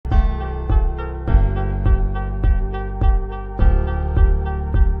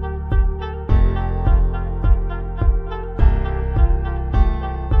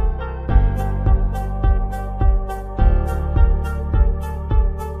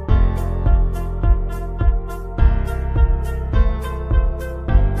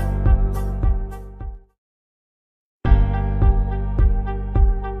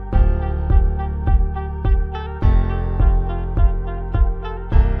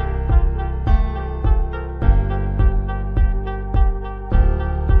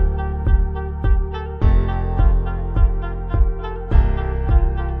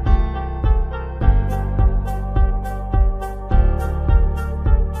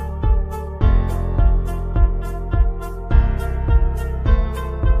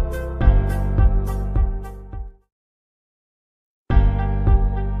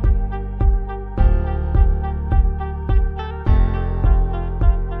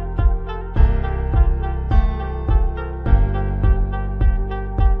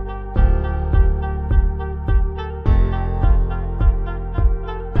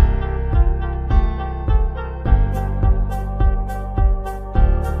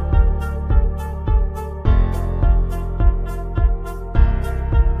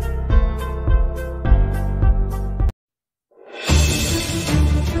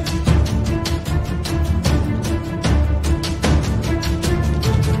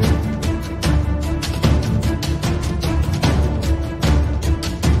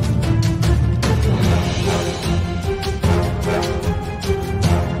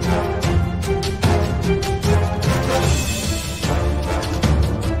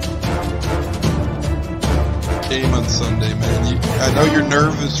game on Sunday, man. I know you're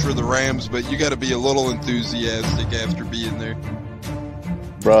nervous for the Rams, but you got to be a little enthusiastic after being there.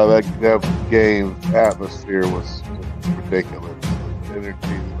 Bro, that game atmosphere was ridiculous. The energy,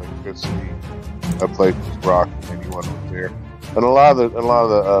 the electricity, that place was rocking. Anyone was there, and a lot of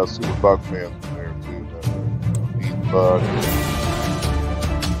the Super Bucs fans were there too. The Bucs.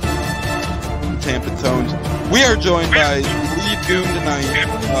 Tampa Tones. We are joined by lead goon tonight,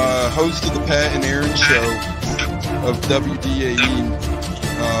 host of the Pat and Aaron show of WDAE,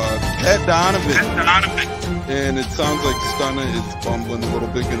 Pat Donovan. And it sounds like Stunna is bumbling a little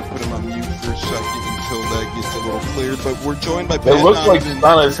bit. Going to put him on mute for a second until that gets a little cleared. But we're joined by Pat Donovan. It looks like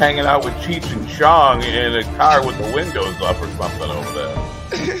Stunna's hanging out with Cheech and Chong in a car with the windows up or something over there.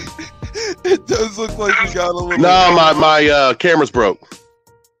 It does look like we got a little... No, my camera's broke.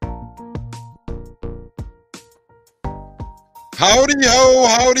 Howdy ho,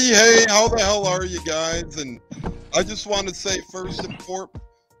 howdy hey, how the hell are you guys? And I just want to say first and foremost,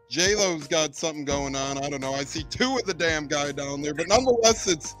 J-Lo's got something going on. I don't know. I see two of the damn guy down there, but nonetheless,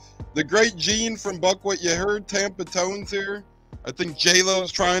 it's the great Gene from Buck What You Heard, Tampa Tones here. I think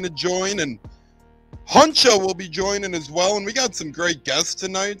J-Lo's trying to join, and Huncho will be joining as well. And we got some great guests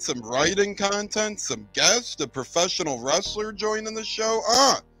tonight, some writing content, some guests, a professional wrestler joining the show.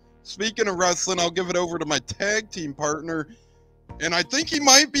 Speaking of wrestling, I'll give it over to my tag team partner. And I think he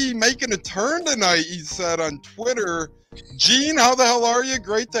might be making a turn tonight, he said on Twitter. Gene, how the hell are you?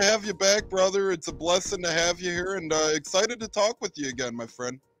 Great to have you back, brother. It's a blessing to have you here, and excited to talk with you again, my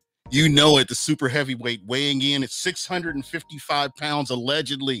friend. You know it, the super heavyweight weighing in at 655 pounds,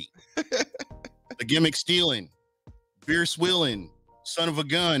 allegedly. The gimmick stealing, beer swilling, son of a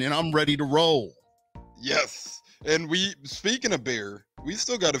gun, and I'm ready to roll. Yes. And speaking of beer, we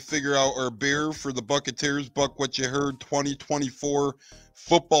still got to figure out our beer for the Buccateers, Buck What You Heard 2024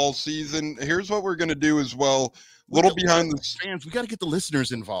 football season. Here's what we're going to do as well. Little behind the fans, we got to get the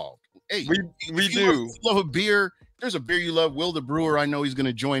listeners involved. Hey, we do. Love a beer. There's a beer you love. Will the Brewer, I know he's going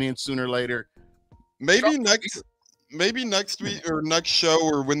to join in sooner or later. Maybe next week or next show,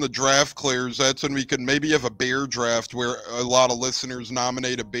 or when the draft clears, that's when we could maybe have a beer draft where a lot of listeners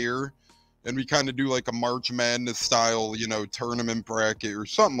nominate a beer. And we kind of do like a March Madness style, tournament bracket or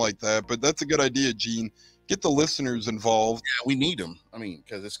something like that. But that's a good idea, Gene. Get the listeners involved. Yeah, we need them. I mean,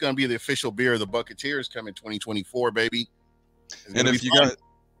 because it's going to be the official beer of the Buccateers coming 2024, baby. And if you got,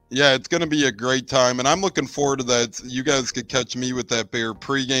 it's going to be a great time. And I'm looking forward to that. You guys could catch me with that beer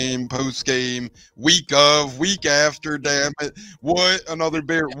pregame, postgame, week after, damn it. What? Another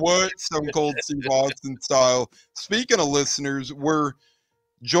beer. What? Stone Cold Steve Austin style. Speaking of listeners, we're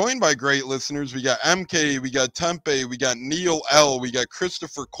joined by great listeners. We got MK, we got Tempe, we got Neil L, we got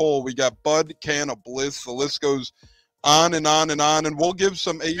Christopher Cole, we got Bud Can of Bliss. The list goes on and on and on. And we'll give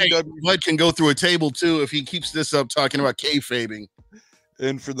some AEW. Hey, Bud can go through a table too if he keeps this up talking about kayfabing.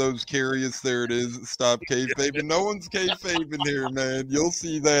 And for those curious, there it is. Stop kayfabing. No one's kayfabing here, man. You'll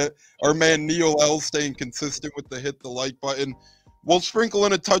see that our man Neil L staying consistent with the hit the like button. We'll sprinkle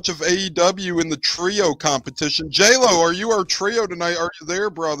in a touch of AEW in the trio competition. J-Lo, are you our trio tonight? Are you there,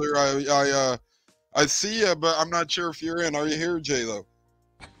 brother? I see you, but I'm not sure if you're in. Are you here, J-Lo?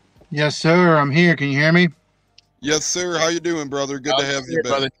 Yes, sir. I'm here. Can you hear me? Yes, sir. How you doing, brother? Good to have you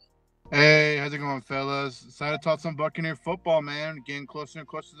back. Brother. Hey, how's it going, fellas? Excited to talk some Buccaneer football, man. Getting closer and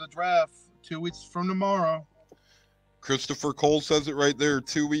closer to the draft. 2 weeks from tomorrow. Christopher Cole says it right there.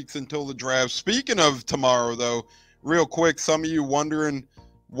 2 weeks until the draft. Speaking of tomorrow, though, real quick, some of you wondering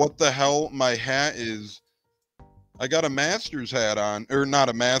what the hell my hat is. I got a Masters hat on, or not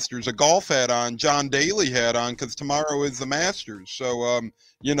a Masters, a golf hat on, John Daly hat on, because tomorrow is the Masters. So,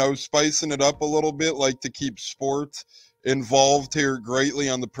 spicing it up a little bit, like to keep sports involved here greatly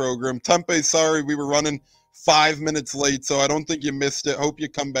on the program. Tempe, sorry, we were running 5 minutes late, so I don't think you missed it. Hope you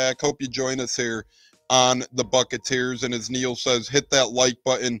come back. Hope you join us here on the Buccateers. And as Neil says, hit that like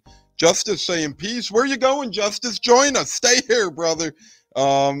button. Justice saying peace. Where you going, Justice? Join us. Stay here, brother.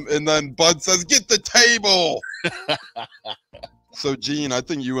 And then Bud says, get the table. So, Gene, I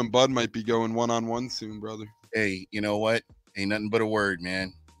think you and Bud might be going one-on-one soon, brother. Hey, you know what? Ain't nothing but a word,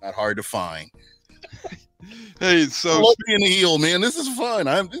 man. Not hard to find. Hey, so I love being a heel, man. This is fun.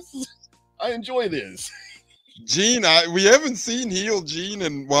 I enjoy this. Gene, we haven't seen heel Gene,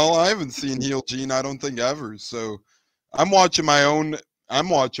 and I haven't seen heel Gene, I don't think ever. So I'm watching my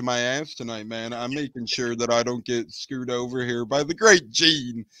ass tonight, man. I'm making sure that I don't get screwed over here by the great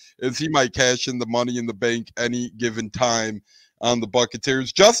Gene, as he might cash in the money in the bank any given time on the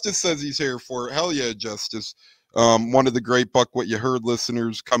Buccateers. Justice says he's here for it. Hell yeah, Justice. One of the great Buck What You Heard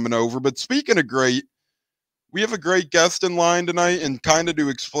listeners coming over. But speaking of great, we have a great guest in line tonight, and kind of to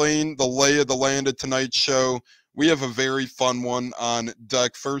explain the lay of the land of tonight's show, we have a very fun one on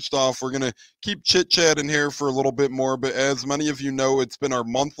deck. First off, we're going to keep chit-chatting here for a little bit more, but as many of you know, it's been our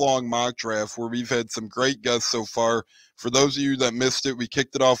month-long mock draft where we've had some great guests so far. For those of you that missed it, we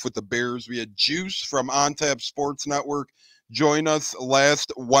kicked it off with the Bears. We had Juice from OnTap Sports Network join us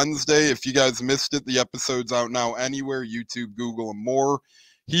last Wednesday. If you guys missed it, the episode's out now anywhere, YouTube, Google, and more.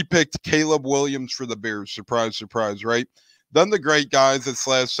 He picked Caleb Williams for the Bears. Surprise, surprise, right? Then the great guys this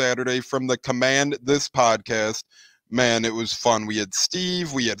last Saturday from the Command This podcast. Man, it was fun. We had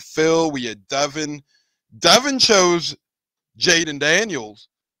Steve, we had Phil, we had Devin. Devin chose Jaden Daniels,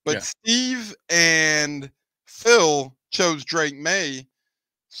 but Steve and Phil chose Drake May.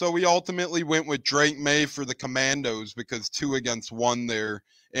 So we ultimately went with Drake May for the Commandos because 2 against 1 there.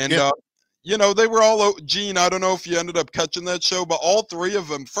 And, you know, they were all, Gene, I don't know if you ended up catching that show, but all 3 of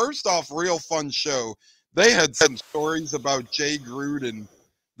them, first off, real fun show. They had some stories about Jay Gruden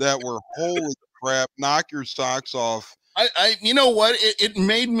that were, holy crap, knock your socks off. You know what? It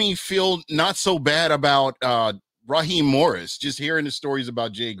made me feel not so bad about Raheem Morris, just hearing the stories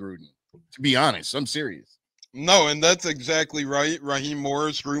about Jay Gruden. To be honest, I'm serious. No, and that's exactly right. Raheem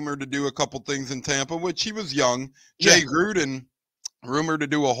Morris rumored to do a couple things in Tampa, which he was young. Jay Gruden rumored to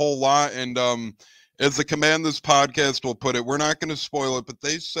do a whole lot. And as the Command This podcast will put it, we're not going to spoil it, but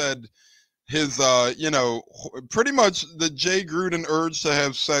they said his, you know, pretty much the Jay Gruden urge to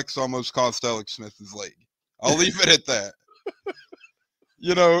have sex almost cost Alex Smith his leg. I'll leave it at that.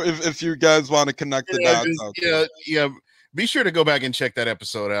 You know, if you guys want to connect the dots. Yeah. Be sure to go back and check that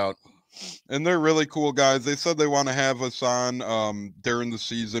episode out. And they're really cool guys. They said they want to have us on during the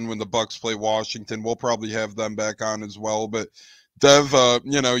season when the Bucs play Washington. We'll probably have them back on as well. But Dev,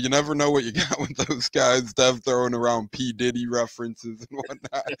 you know, you never know what you got with those guys. Dev throwing around P. Diddy references and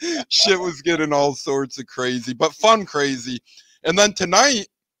whatnot. Shit was getting all sorts of crazy, but fun crazy. And then tonight,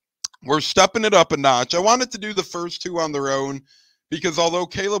 we're stepping it up a notch. I wanted to do the first 2 on their own because although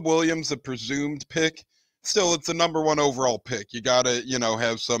Caleb Williams, a presumed pick, still, it's a number 1 overall pick. You got to, you know,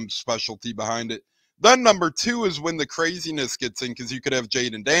 have some specialty behind it. Then number 2 is when the craziness gets in because you could have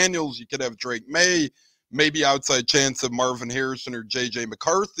Jaden Daniels, you could have Drake May, maybe outside chance of Marvin Harrison or J.J.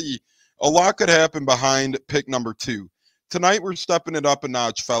 McCarthy. A lot could happen behind pick number 2. Tonight, we're stepping it up a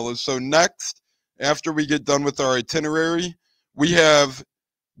notch, fellas. So next, after we get done with our itinerary, we have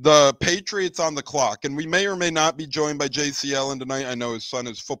the Patriots on the clock, and we may or may not be joined by J.C. Allen tonight. I know his son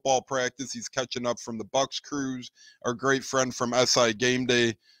has football practice. He's catching up from the Bucs cruise, our great friend from SI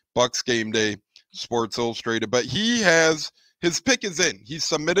Gameday, Bucs Gameday, Sports Illustrated. But he has, his pick is in. He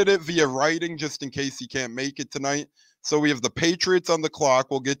submitted it via writing just in case he can't make it tonight. So we have the Patriots on the clock.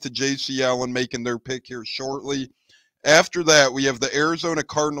 We'll get to J.C. Allen making their pick here shortly. After that, we have the Arizona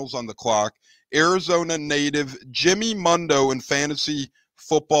Cardinals on the clock. Arizona native Jimmy Mundo in fantasy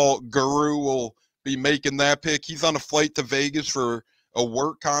football guru will be making that pick. He's on a flight to Vegas for a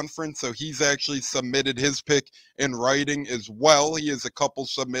work conference, so he's actually submitted his pick in writing as well. He has a couple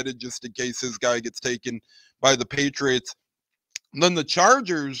submitted just in case his guy gets taken by the Patriots. And then the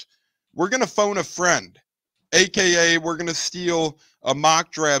Chargers, we're going to phone a friend, a.k.a. we're going to steal a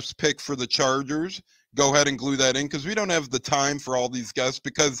mock drafts pick for the Chargers. Go ahead and glue that in because we don't have the time for all these guests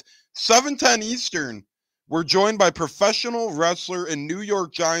because 7:10 Eastern, we're joined by professional wrestler and New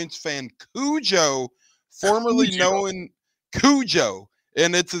York Giants fan Kujoe, formerly known Kujoe.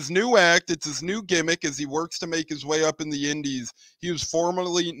 And it's his new act. It's his new gimmick as he works to make his way up in the indies. He was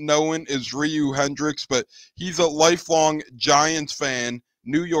formerly known as Ryu Hendricks, but he's a lifelong Giants fan,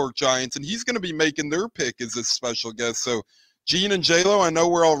 New York Giants, and he's going to be making their pick as a special guest. So Gene and J-Lo, I know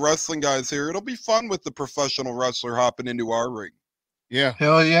we're all wrestling guys here. It'll be fun with the professional wrestler hopping into our ring. Yeah.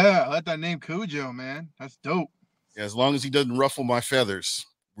 Hell yeah. I like that name Kujoe, man. That's dope. Yeah, as long as he doesn't ruffle my feathers,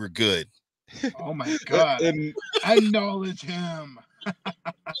 we're good. Oh my God. And acknowledge him.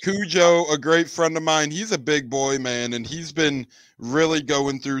 Kujoe, a great friend of mine. He's a big boy, man, and he's been really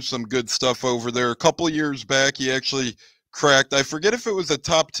going through some good stuff over there. A couple of years back, he actually cracked, I forget if it was a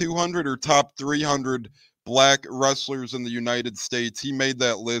top 200 or top 300 black wrestlers in the United States. He made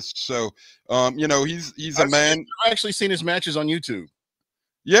that list. So, you know, he's a man. I've actually seen his matches on YouTube.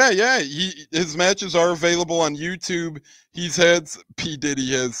 Yeah. His matches are available on YouTube. He's had P.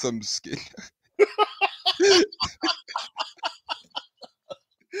 Diddy has some skin.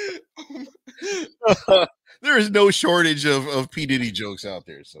 There is no shortage of P. Diddy jokes out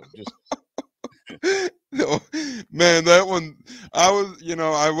there. So just no, man, that one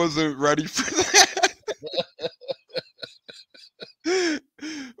I wasn't ready for that.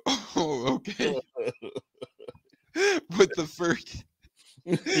 Oh, okay. With the first.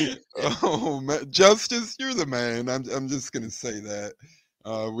 Oh man, Justice, you're the man. I'm just gonna say that.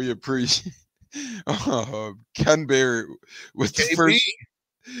 We appreciate Ken Barrett with the KB. first.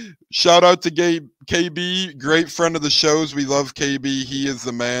 Shout out to KB, great friend of the shows. We love KB. He is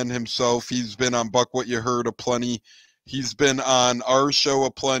the man himself. He's been on Buck What You Heard a plenty. He's been on our show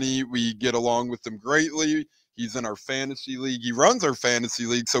a plenty. We get along with him greatly. He's in our fantasy league. He runs our fantasy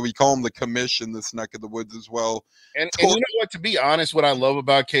league, so we call him the commission this neck of the woods as well. And you know what? To be honest, what I love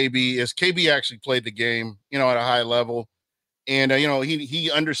about KB is KB actually played the game, at a high level. And,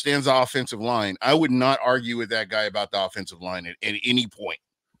 he understands the offensive line. I would not argue with that guy about the offensive line at any point.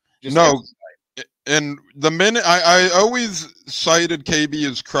 No, and the minute I always cited KB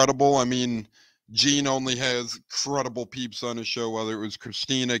as credible. I mean, Gene only has credible peeps on his show, whether it was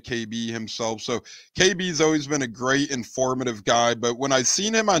Christina, KB himself. So KB's always been a great, informative guy. But when I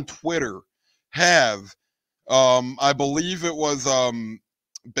seen him on Twitter I believe it was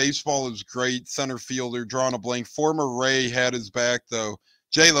baseball is great, center fielder, drawing a blank. Former Ray had his back, though.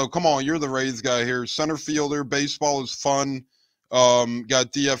 J-Lo, come on, you're the Rays guy here. Center fielder, baseball is fun.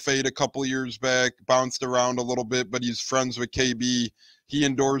 Got DFA'd a couple years back, bounced around a little bit, but he's friends with KB. He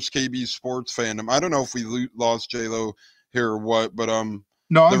endorsed KB's sports fandom. I don't know if we lost J-Lo here or what, but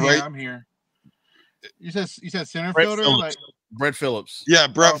no, I'm here. You said center fielder, like Brett Phillips. Yeah,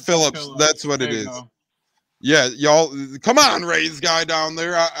 Brett Phillips. That's what it is. Yeah, y'all, come on, Rays guy down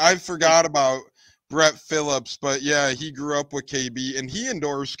there. I forgot about Brett Phillips, but yeah, he grew up with KB, and he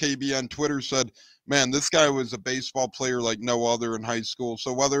endorsed KB on Twitter, said, man, this guy was a baseball player like no other in high school.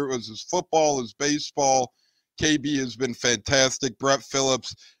 So whether it was his football, his baseball, KB has been fantastic. Brett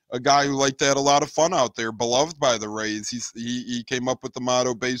Phillips, a guy who liked to have a lot of fun out there, beloved by the Rays. He came up with the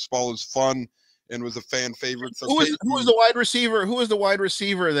motto, baseball is fun, and was a fan favorite. So who was the wide receiver? Who was the wide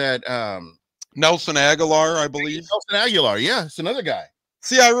receiver that Nelson Aguilar, I believe. Nelson Aguilar, yeah, it's another guy.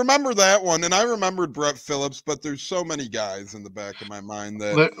 See, I remember that one, and I remembered Brett Phillips, but there's so many guys in the back of my mind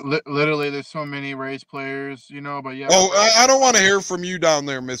that literally there's so many Rays players, but yeah. Oh, I don't want to hear from you down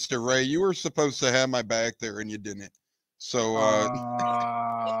there, Mr. Ray. You were supposed to have my back there, and you didn't. So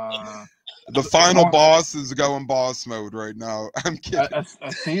the final boss is going boss mode right now. I'm kidding. I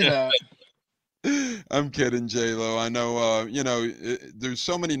see that. I'm kidding, J-Lo. I know, there's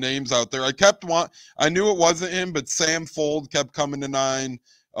so many names out there. I knew it wasn't him, but Sam Fold kept coming to 9.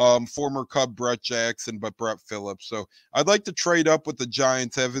 Former Cub Brett Jackson, but Brett Phillips. So I'd like to trade up with the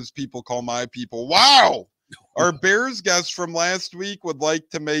Giants, have his people call my people. Wow! Our Bears guest from last week would like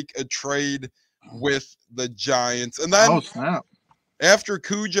to make a trade with the Giants. And then after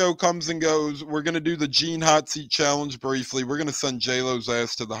Kujoe comes and goes, we're going to do the Gene Hot Seat Challenge briefly. We're going to send J-Lo's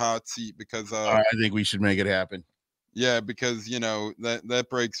ass to the hot seat because I think we should make it happen. Yeah, because, that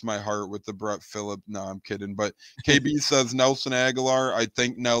breaks my heart with the Brett Phillips. No, I'm kidding. But KB says Nelson Aguilar. I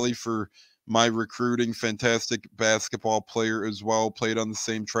thank Nelly for my recruiting. Fantastic basketball player as well. Played on the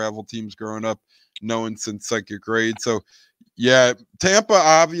same travel teams growing up, known since second grade. So, yeah, Tampa,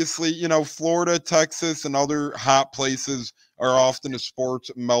 obviously, Florida, Texas, and other hot places are often a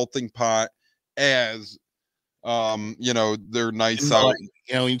sports melting pot as, they're nice out.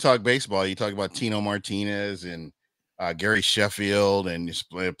 When you talk baseball, you talk about Tino Martinez and Gary Sheffield and just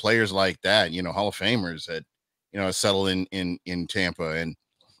players like that, Hall of Famers that, settle in Tampa. And,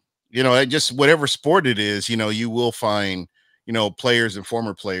 just whatever sport it is, you will find, players and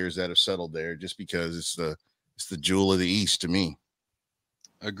former players that have settled there just because it's the jewel of the East to me.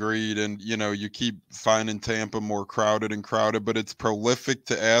 Agreed. And, you keep finding Tampa more crowded, but it's prolific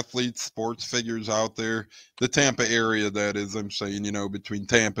to athletes, sports figures out there. The Tampa area, that is, I'm saying, between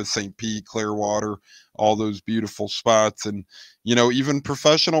Tampa, St. Pete, Clearwater, all those beautiful spots. And, even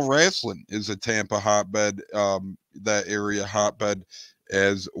professional wrestling is a Tampa hotbed, that area hotbed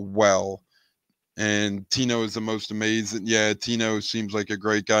as well. And Tino is the most amazing. Yeah, Tino seems like a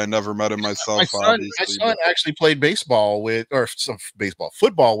great guy. Never met him myself. My son actually played football with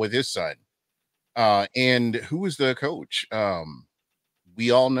his son. And who was the coach?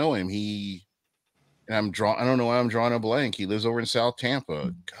 We all know him. I don't know why I'm drawing a blank. He lives over in South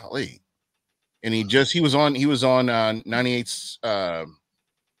Tampa. Golly. And he was on 98's.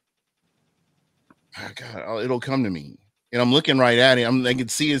 God, it'll come to me. And I'm looking right at him. I can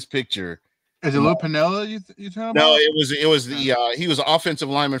see his picture. Is it Lou Piniella you talking about? No, it was he was offensive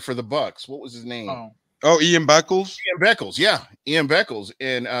lineman for the Bucs. What was his name? Oh, Ian Beckles? Ian Beckles, yeah. Ian Beckles.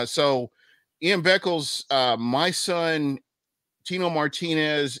 And so Ian Beckles, my son, Tino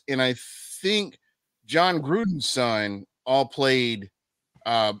Martinez, and I think John Gruden's son all played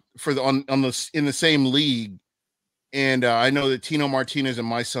in the same league. And I know that Tino Martinez and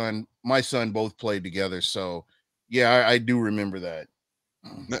my son both played together. So yeah, I do remember that.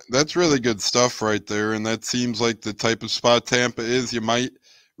 That's really good stuff right there. And that seems like the type of spot Tampa is. You might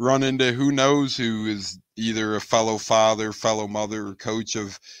run into who knows who is either a fellow father, fellow mother, or coach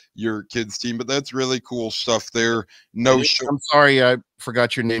of your kids' team. But that's really cool stuff there. No I'm sorry, I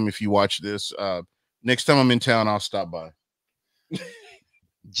forgot your name if you watch this. Next time I'm in town, I'll stop by.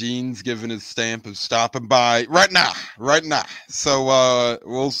 Gene's giving his stamp of stopping by right now. So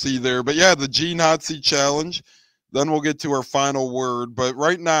we'll see there. But yeah, the Gene Hot Seat Challenge. Then we'll get to our final word. But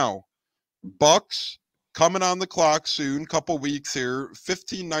right now, Bucs coming on the clock soon, couple weeks here,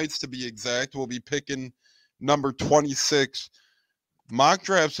 15 nights to be exact. We'll be picking number 26. Mock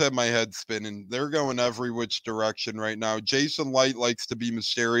drafts have my head spinning. They're going every which direction right now. Jason Light likes to be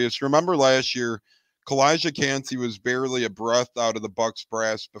mysterious. Remember last year, Kalijah Cansey was barely a breath out of the Bucs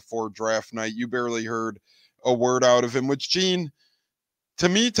brass before draft night. You barely heard a word out of him, which, Gene, to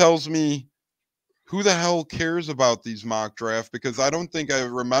me tells me who the hell cares about these mock drafts, because I don't think I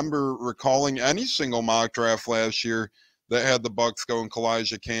remember recalling any single mock draft last year that had the Bucs going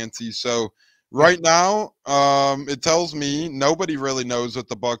Kalijah Cansey. So right now, it tells me nobody really knows what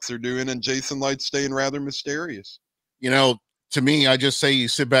the Bucs are doing, and Jason Light's staying rather mysterious. You know, to me, I just say you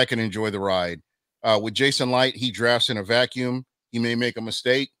sit back and enjoy the ride. With Jason Light, he drafts in a vacuum. He may make a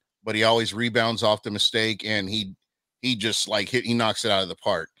mistake, but he always rebounds off the mistake, and he just he knocks it out of the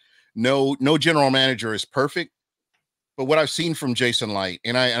park. No general manager is perfect, but what I've seen from Jason Light,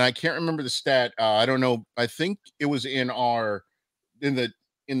 and I can't remember the stat. I don't know. I think it was in the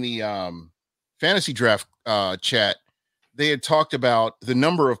fantasy draft chat. They had talked about the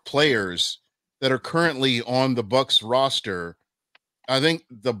number of players that are currently on the Bucs roster. I think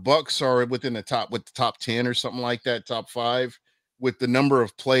the Bucs are within the top 10 or something like that, top 5, with the number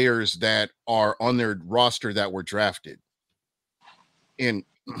of players that are on their roster that were drafted. And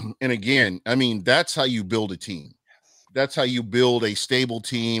again, I mean, that's how you build a team. That's how you build a stable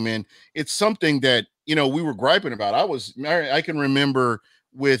team. And it's something that, we were griping about. I can remember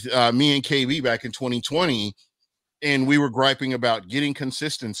with me and KB back in 2020, and we were griping about getting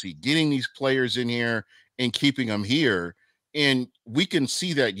consistency, getting these players in here and keeping them here. And we can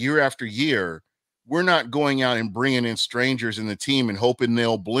see that year after year, we're not going out and bringing in strangers in the team and hoping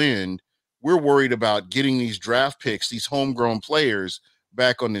they'll blend. We're worried about getting these draft picks, these homegrown players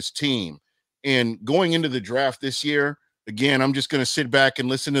back on this team. And going into the draft this year, again, I'm just going to sit back and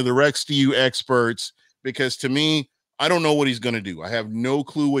listen to the Rex to you experts, because to me, I don't know what he's going to do. I have no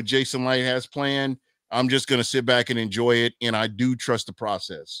clue what Jason Light has planned. I'm just going to sit back and enjoy it. And I do trust the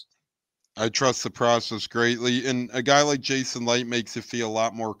process. I trust the process greatly. And a guy like Jason Light makes you feel a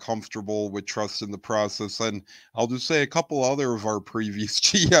lot more comfortable with trusting the process. And I'll just say a couple other of our previous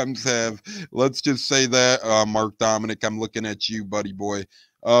GMs have. Let's just say that, Mark Dominic, I'm looking at you, buddy boy.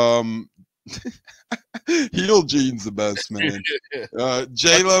 Heel Gene's the best, man.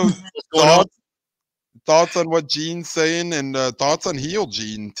 J-Lo, thoughts on what Gene's saying, and thoughts on Heel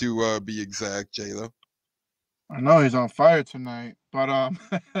Gene, to be exact, J-Lo? I know he's on fire tonight, but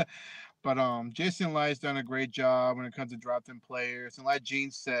Jason Light's done a great job when it comes to drafting players. And like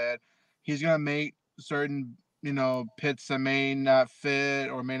Gene said, he's going to make certain, pits that may not fit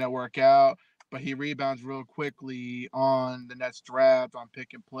or may not work out, but he rebounds real quickly on the next draft on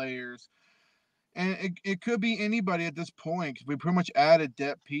picking players. And it could be anybody at this point, because we pretty much added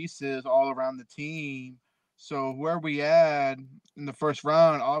depth pieces all around the team. So whoever we add in the first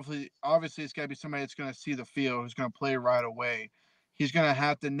round, obviously it's got to be somebody that's going to see the field, who's going to play right away. He's going to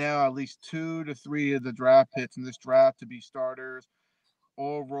have to nail at least 2 to 3 of the draft picks in this draft to be starters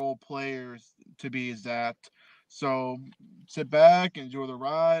or role players to be exact. So sit back, enjoy the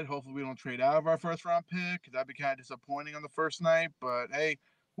ride. Hopefully we don't trade out of our first round pick, because that'd be kind of disappointing on the first night. But hey,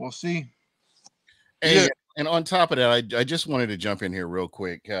 we'll see. Hey, and on top of that, I just wanted to jump in here real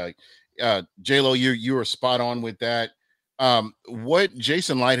quick. J-Lo, you were spot on with that. What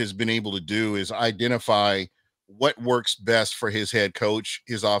Jason Light has been able to do is identify what works best for his head coach,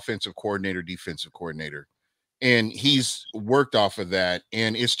 his offensive coordinator, defensive coordinator. And he's worked off of that,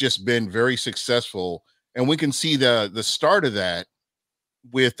 and it's just been very successful. And we can see the start of that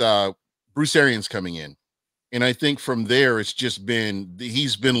with Bruce Arians coming in. And I think from there, it's just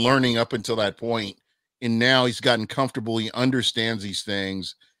he's been learning up until that point. And now he's gotten comfortable. He understands these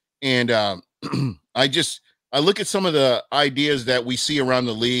things. And I look at some of the ideas that we see around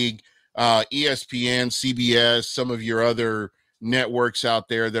the league, ESPN, CBS, some of your other networks out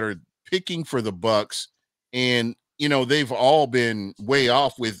there that are picking for the Bucs. And, they've all been way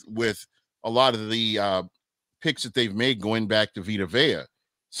off with a lot of the picks that they've made going back to Vita Vea.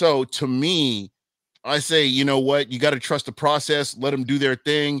 So to me, I say, you know what? You got to trust the process, let them do their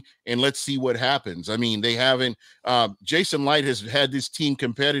thing, and let's see what happens. I mean, they haven't Jason Light has had this team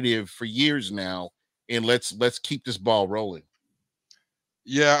competitive for years now, and let's keep this ball rolling.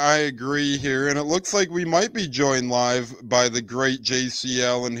 Yeah, I agree here. And it looks like we might be joined live by the great JC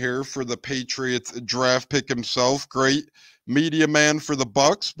Allen here for the Patriots draft pick himself. Great media man for the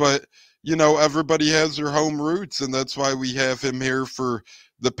Bucs, but everybody has their home roots, and that's why we have him here for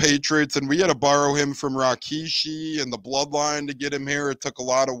the Patriots. And we had to borrow him from Rakishi and the Bloodline to get him here. It took a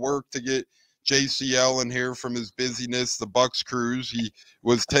lot of work to get JC Allen here from his busyness, the Bucs cruise. He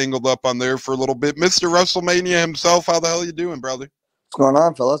was tangled up on there for a little bit. Mr. WrestleMania himself, how the hell you doing, brother? What's going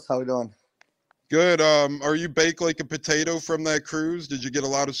on, fellas? How we doing? Good. Are you baked like a potato from that cruise? Did you get a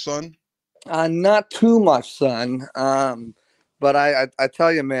lot of sun? Not too much sun. But I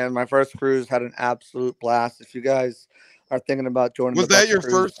tell you, man, my first cruise had an absolute blast. If you guys are thinking about joining Was the that Bucs your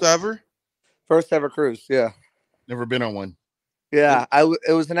cruise, first ever? first ever cruise, yeah. Never been on one. Yeah,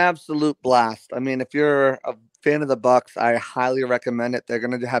 it was an absolute blast. I mean, if you're a fan of the Bucs, I highly recommend it. They're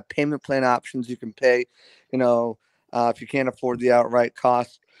going to have payment plan options you can pay, if you can't afford the outright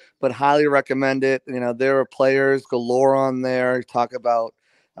cost. But highly recommend it. There are players galore on there. You talk about,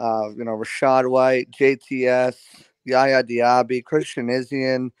 Rashad White, JTS, Yaya Diaby, Christian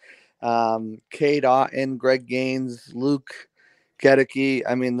Isian, Cade Otton, Greg Gaines, Luke Gedeke.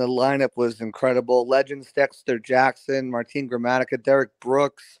 I mean, the lineup was incredible. Legends Dexter Jackson, Martin Gramatica, Derek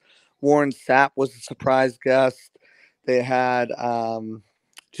Brooks, Warren Sapp was a surprise guest. They had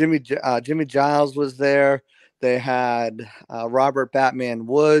Jimmy Giles was there. They had Robert Batman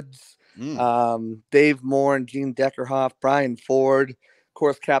Woods, Dave Moore and Gene Deckerhoff, Brian Ford, of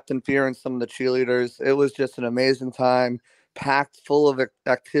course, Captain Fear and some of the cheerleaders. It was just an amazing time, packed full of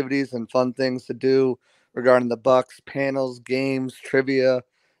activities and fun things to do regarding the Bucs, panels, games, trivia.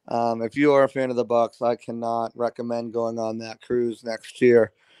 If you are a fan of the Bucs, I cannot recommend going on that cruise next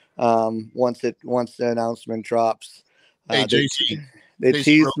year. Once the announcement drops, Hey, JC. they JC,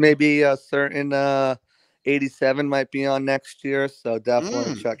 teased maybe a certain 87 might be on next year, so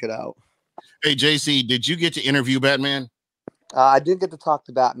definitely check it out. Hey, JC, did you get to interview Batman? I didn't get to talk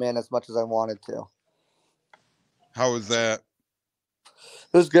to Batman as much as I wanted to. How was that?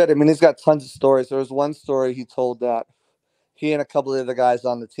 It was good. I mean, he's got tons of stories. There was one story he told that he and a couple of the guys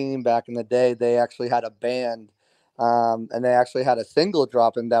on the team back in the day, they actually had a band, and they actually had a single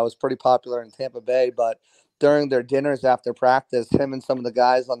dropping that was pretty popular in Tampa Bay. But during their dinners after practice, him and some of the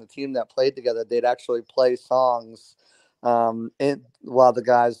guys on the team that played together, they'd actually play songs while the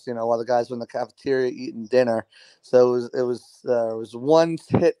guys were in the cafeteria eating dinner. So it was one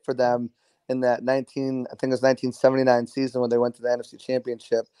hit for them in that 1979 season when they went to the NFC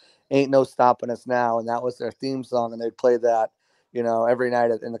Championship. Ain't No Stopping Us Now, and that was their theme song, and they'd play that every night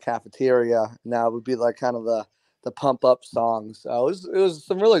in the cafeteria. Now it would be like kind of the pump up songs. So it was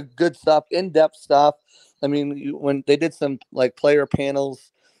some really good stuff, in depth stuff. I mean, when they did some like player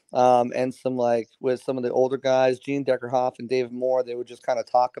panels, and some like with some of the older guys, Gene Deckerhoff and Dave Moore, they would just kind of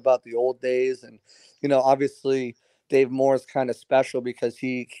talk about the old days. And, obviously Dave Moore is kind of special because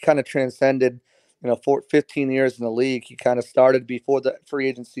he kind of transcended, for 15 years in the league. He kind of started before the free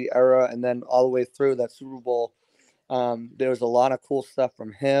agency era and then all the way through that Super Bowl. There was a lot of cool stuff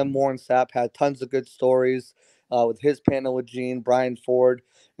from him. Warren Sapp had tons of good stories with his panel with Gene. Brian Ford,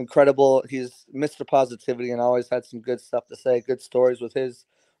 incredible. He's Mr. Positivity and always had some good stuff to say, good stories with his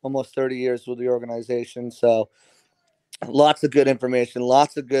almost 30 years with the organization. So lots of good information,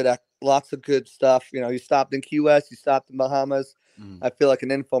 lots of good stuff. You stopped in Key West, you stopped in Bahamas. I feel like an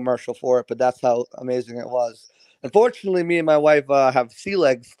infomercial for it, but that's how amazing it was. Unfortunately, me and my wife have sea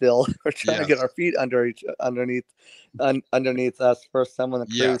legs still. We're trying to get our feet underneath us. First time on the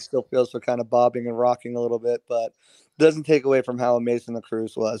cruise, still feels we're kind of bobbing and rocking a little bit, but doesn't take away from how amazing the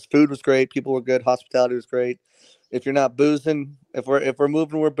cruise was. Food was great, people were good, hospitality was great. If you're not boozing, if we're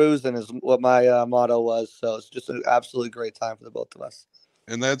moving, we're boozing is what my motto was. So it's just an absolutely great time for the both of us.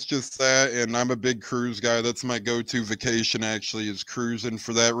 And that's just that. And I'm a big cruise guy. That's my go-to vacation, actually, is cruising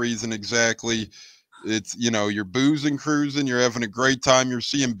for that reason exactly. It's, you're boozing, cruising, you're having a great time. You're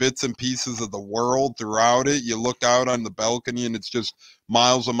seeing bits and pieces of the world throughout it. You look out on the balcony and it's just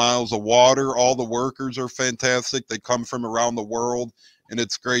miles and miles of water. All the workers are fantastic. They come from around the world and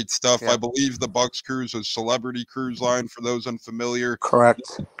it's great stuff. Yeah. I believe the Bucs cruise is Celebrity Cruise Line, for those unfamiliar.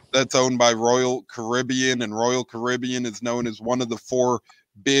 Correct. That's owned by Royal Caribbean, and Royal Caribbean is known as one of the four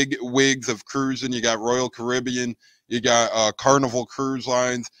big wigs of cruising. You got Royal Caribbean, you got Carnival Cruise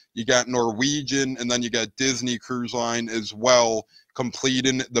Lines, you got Norwegian, and then you got Disney Cruise Line as well,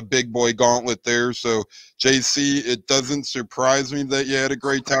 completing the big boy gauntlet there. So, JC, it doesn't surprise me that you had a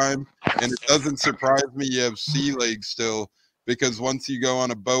great time, and it doesn't surprise me you have sea legs still, because once you go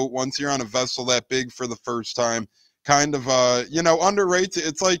on a boat, once you're on a vessel that big for the first time, kind of underrates it.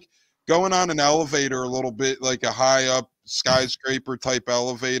 It's like going on an elevator a little bit, like a high up skyscraper type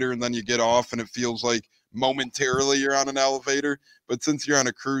elevator, and then you get off and it feels like momentarily you're on an elevator. But since you're on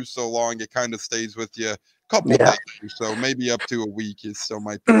a cruise so long, it kind of stays with you a couple Yeah. days or so, maybe up to a week. You still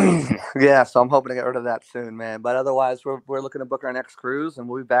might be. Yeah, so I'm hoping to get rid of that soon, man. But otherwise, we're looking to book our next cruise, and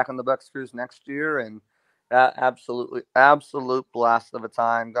we'll be back on the Bucs cruise next year. And absolute blast of a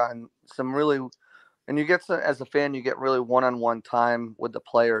time. Gotten some really, and you get as a fan, you get really one-on-one time with the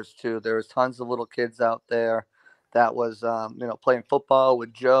players too. There was tons of little kids out there that was, playing football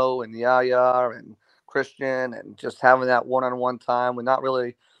with Joe and Yaya and Christian, and just having that one-on-one time. We're not really.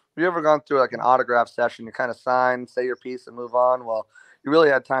 Have you ever gone through like an autograph session? You kind of sign, say your piece, and move on. Well, you really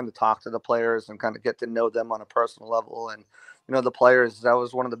had time to talk to the players and kind of get to know them on a personal level. And the players, that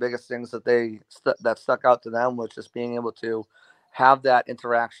was one of the biggest things that that stuck out to them, was just being able to have that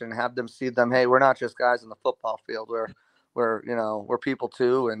interaction, have them see them. Hey, we're not just guys in the football field. We're people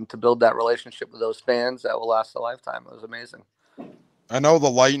too, and to build that relationship with those fans that will last a lifetime. It was amazing. I know the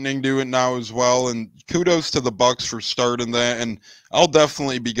Lightning do it now as well, and kudos to the Bucs for starting that. And I'll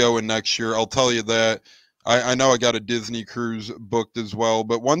definitely be going next year. I'll tell you that. I know I got a Disney cruise booked as well,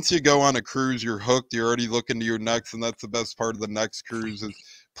 but once you go on a cruise, you're hooked. You're already looking to your next, and that's the best part of the next cruise is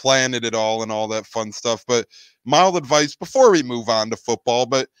planning it all and all that fun stuff. But mild advice before we move on to football,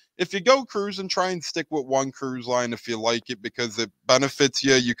 but if you go cruising, try and stick with one cruise line if you like it, because it benefits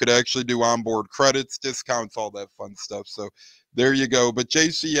you. You could actually do onboard credits, discounts, all that fun stuff. So there you go. But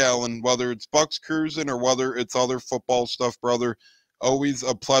JC Allen, whether it's Bucs cruising or whether it's other football stuff, brother, always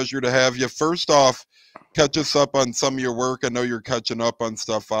a pleasure to have you. First off, catch us up on some of your work. I know you're catching up on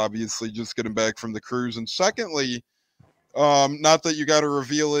stuff, obviously, just getting back from the cruise. And secondly, not that you got to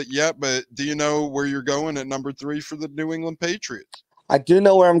reveal it yet, but do you know where you're going at number 3 for the New England Patriots? I do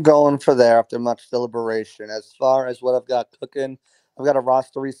know where I'm going for there after much deliberation. As far as what I've got cooking, I've got a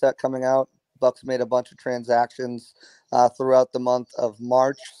roster reset coming out. Bucs made a bunch of transactions throughout the month of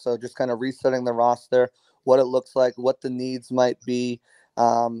March, so just kind of resetting the roster, what it looks like, what the needs might be.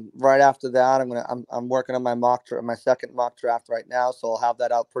 Right after that, I'm working on my second mock draft right now, so I'll have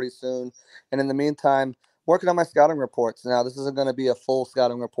that out pretty soon. And in the meantime, working on my scouting reports. Now, this isn't going to be a full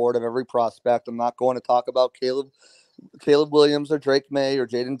scouting report of every prospect. I'm not going to talk about Caleb Williams or Drake May or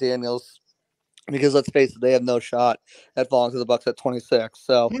Jaden Daniels, because let's face it, they have no shot at falling to the Bucs at 26.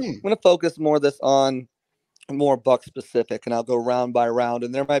 So I'm going to focus more this on more Bucs specific, and I'll go round by round.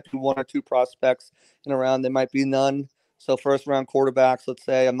 And there might be one or two prospects in a round. There might be none. So first round quarterbacks, let's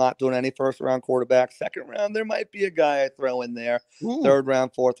say I'm not doing any first round quarterbacks. Second round, there might be a guy I throw in there. Ooh. Third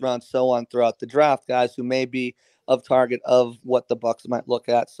round, fourth round, so on throughout the draft, guys who may be of target of what the Bucs might look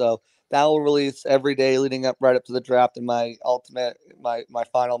at. So that will release every day leading up right up to the draft, and my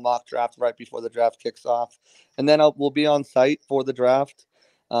final mock draft right before the draft kicks off. And then we'll be on site for the draft.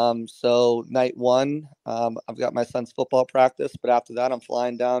 So night one, I've got my son's football practice, but after that, I'm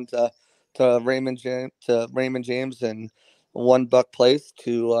flying down to Raymond James and One Buck Place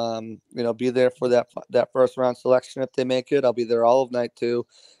to be there for that first round selection if they make it. I'll be there all of night 2.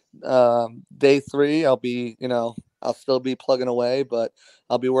 Day 3, I'll still be plugging away, but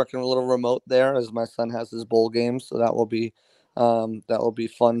I'll be working a little remote there as my son has his bowl game, so that will be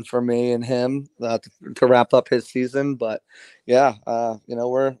fun for me and him to wrap up his season. But yeah,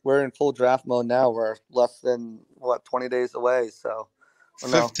 we're in full draft mode now. We're less than 20 days away, so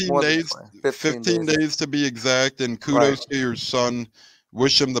 15 days. 15 days to be exact. And kudos to your son.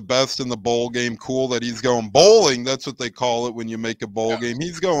 Wish him the best in the bowl game. Cool that he's going bowling. That's what they call it when you make a bowl game.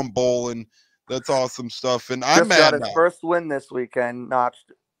 He's going bowling. That's awesome stuff. And I'm mad got his first win this weekend.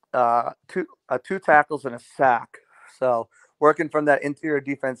 Notched 2 tackles and a sack. So working from that interior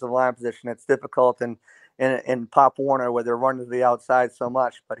defensive line position, it's difficult in Pop Warner where they're running to the outside so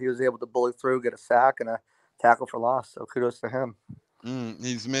much. But he was able to bully through, get a sack and a tackle for loss. So kudos to him.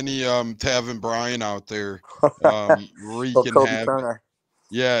 He's mini Tavin Bryan out there wreaking Kobe havoc. Turner.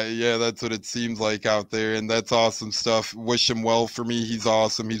 Yeah, that's what it seems like out there, and that's awesome stuff. Wish him well for me. He's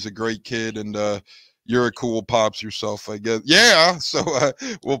awesome. He's a great kid, and you're a cool pops yourself, I guess. Yeah, so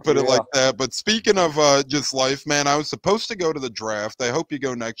we'll put it like that. But speaking of just life, man, I was supposed to go to the draft. I hope you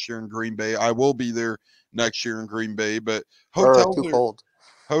go next year in Green Bay. I will be there next year in Green Bay, but hotels too cold.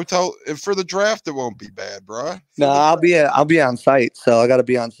 For the draft, it won't be bad, bro. No, I'll be on site, so I got to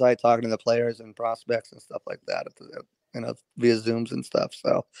be on site talking to the players and prospects and stuff like that, via Zooms and stuff.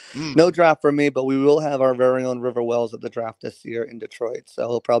 So no draft for me, but we will have our very own River Wells at the draft this year in Detroit. So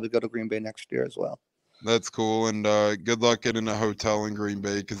he'll probably go to Green Bay next year as well. That's cool, and good luck getting a hotel in Green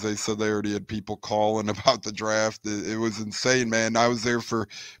Bay, because they said they already had people calling about the draft. It was insane, man. I was there for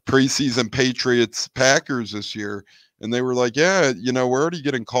preseason Patriots-Packers this year. And they were like, yeah, we're already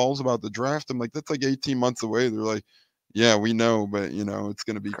getting calls about the draft. I'm like, that's like 18 months away. They're like, Yeah, we know, but you know, it's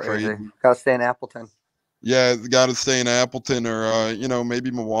going to be crazy. Gotta stay in Appleton. Yeah, got to stay in Appleton or, you know,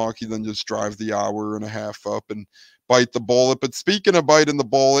 maybe Milwaukee, then just drive the hour and a half up and bite the bullet. But speaking of biting the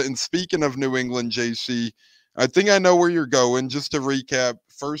bullet and speaking of New England, JC, I think I know where you're going. Just to recap,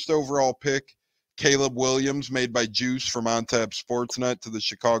 first overall pick, Caleb Williams, made by Juice from OnTap Sportsnet to the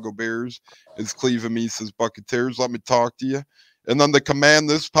Chicago Bears, is Cleveland Mises Buccateers. Let me talk to you. And then to command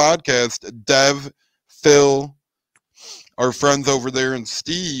this podcast, Dev, Phil, our friends over there, and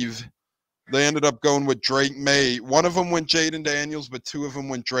Steve, they ended up going with Drake May. One of them went Jaden Daniels, but two of them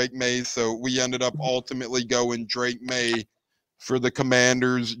went Drake May. So we ended up ultimately going Drake May for the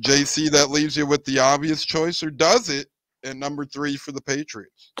Commanders. JC, that leaves you with the obvious choice, or does it, at number 3 for the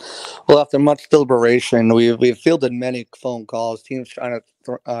Patriots? Well, after much deliberation, we've fielded many phone calls. Teams trying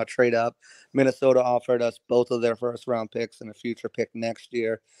to trade up. Minnesota offered us both of their first round picks and a future pick next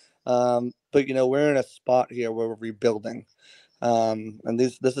year. But you know, we're in a spot here where we're rebuilding. And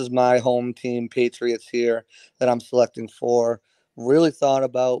this is my home team, Patriots, here that I'm selecting for. Really thought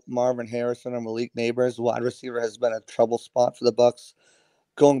about Marvin Harrison and Malik Neighbors. Wide receiver has been a trouble spot for the Bucs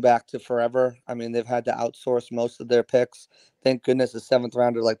going back to forever. I mean, they've had to outsource most of their picks. Thank goodness the 7th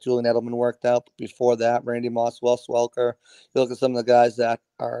rounder like Julian Edelman worked out. But before that, Randy Moss, Wes Welker. You look at some of the guys that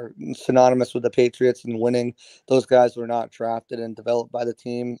are synonymous with the Patriots and winning. Those guys were not drafted and developed by the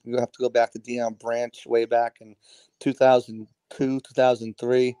team. You have to go back to Deion Branch way back in 2002,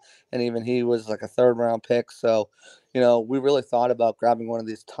 2003, and even he was like a 3rd round pick. So, you know, we really thought about grabbing one of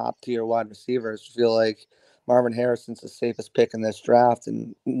these top tier wide receivers. I feel like Marvin Harrison's the safest pick in this draft,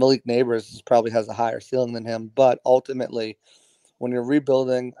 and Malik Neighbors probably has a higher ceiling than him. But ultimately, when you're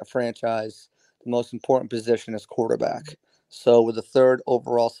rebuilding a franchise, the most important position is quarterback. So with the 3rd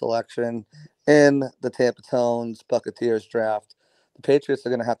overall selection in the Tampa Tones Buccateers draft, the Patriots are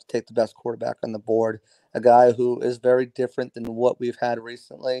going to have to take the best quarterback on the board, a guy who is very different than what we've had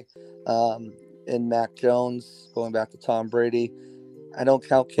recently in Mac Jones, going back to Tom Brady. I don't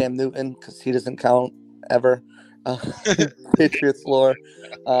count Cam Newton because he doesn't count ever in Patriots lore.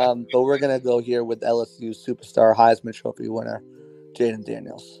 But we're going to go here with LSU superstar Heisman Trophy winner, Jaden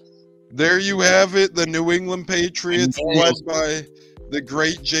Daniels. There you have it. The New England Patriots, led by the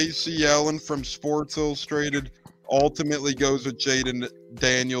great J.C. Allen from Sports Illustrated, ultimately goes with Jaden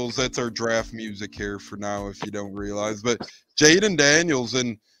Daniels. That's our draft music here for now, if you don't realize. But Jaden Daniels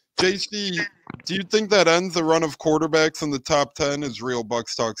and JC, do you think that ends the run of quarterbacks in the top 10? As Real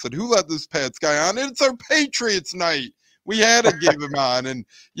Bucks Talk said, who let this Pats guy on? It's our Patriots night. We had to give him on. And,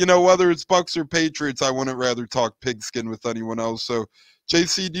 you know, whether it's Bucks or Patriots, I wouldn't rather talk pigskin with anyone else. So,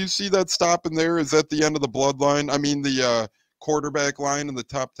 JC, do you see that stopping there? Is that the end of the bloodline? I mean, the quarterback line in the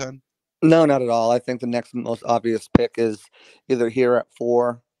top 10? No, not at all. I think the next most obvious pick is either here at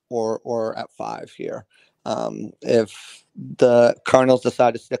 4 or at 5 here. If the Cardinals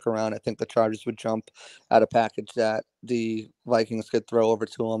decide to stick around, I think the Chargers would jump at a package that the Vikings could throw over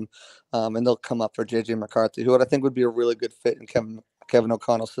to them, and they'll come up for J.J. McCarthy, who I think would be a really good fit in Kevin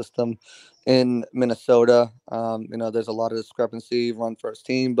O'Connell's system in Minnesota. You know, there's a lot of discrepancy, run first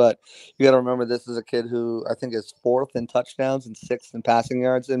team, but you got to remember this is a kid who I think is 4th in touchdowns and 6th in passing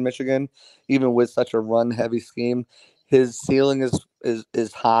yards in Michigan, even with such a run-heavy scheme. His ceiling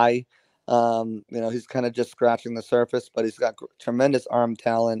is high. You know, he's kind of just scratching the surface, but he's got tremendous arm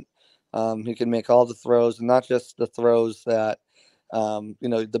talent. He can make all the throws, and not just the throws that, you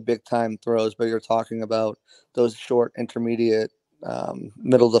know, the big time throws, but you're talking about those short, intermediate,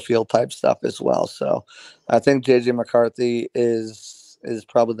 middle of the field type stuff as well. So I think JJ McCarthy is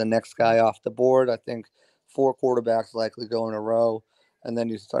probably the next guy off the board. I think 4 quarterbacks likely go in a row, and then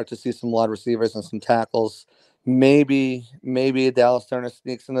you start to see some wide receivers and some tackles. Maybe Dallas Turner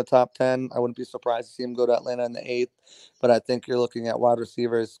sneaks in the top 10. I wouldn't be surprised to see him go to Atlanta in the 8th, but I think you're looking at wide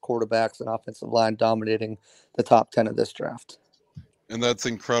receivers, quarterbacks, and offensive line dominating the top 10 of this draft. And that's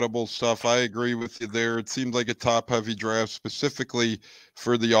incredible stuff. I agree with you there. It seemed like a top-heavy draft, specifically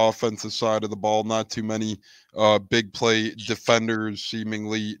for the offensive side of the ball. Not too many big play defenders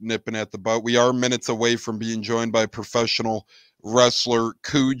seemingly nipping at the butt. We are minutes away from being joined by professional wrestler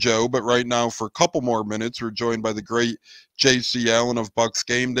Kujoe, but right now, for a couple more minutes, we're joined by the great J.C. Allen of Bucs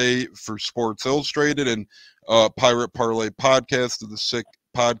Gameday for Sports Illustrated and Pirate Parlay podcast of the Sick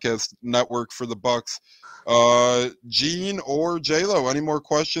Podcast Network for the Bucs. Gene or J-Lo, any more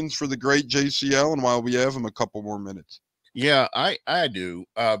questions for the great JC Allen while we have him a couple more minutes? Yeah, I do.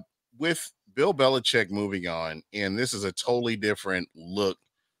 With Bill Belichick moving on, and this is a totally different look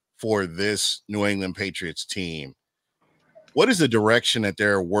for this New England Patriots team. What is the direction that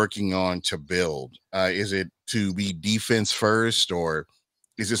they're working on to build? Is it to be defense first, or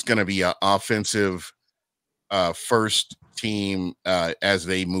is this going to be an offensive first team as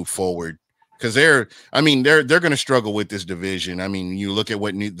they move forward. Because they're going to struggle with this division. I mean, you look at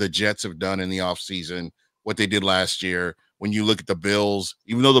what the Jets have done in the offseason, what they did last year. When you look at the Bills,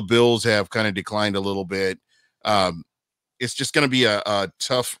 even though the Bills have kind of declined a little bit, it's just going to be a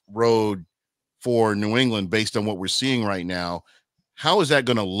tough road for New England based on what we're seeing right now. How is that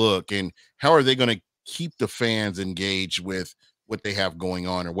going to look, and how are they going to keep the fans engaged with what they have going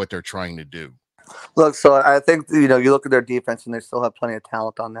on or what they're trying to do? Look, so I think, you look at their defense and they still have plenty of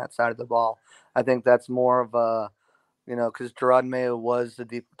talent on that side of the ball. I think that's more of a, because Gerard Mayo was the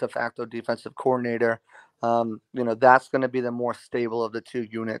de facto defensive coordinator. That's going to be the more stable of the two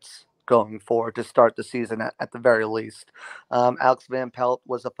units going forward to start the season at the very least. Alex Van Pelt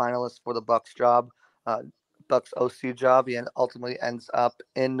was a finalist for the Bucs job, Bucs OC job. He ultimately ends up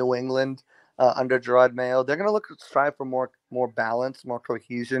in New England under Gerard Mayo. They're going to strive for more balance, more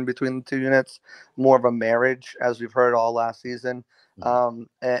cohesion between the two units, more of a marriage, as we've heard all last season. And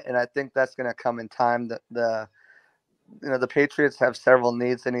I think that's going to come in time. The Patriots have several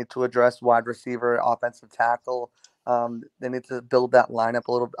needs they need to address: wide receiver, offensive tackle. They need to build that lineup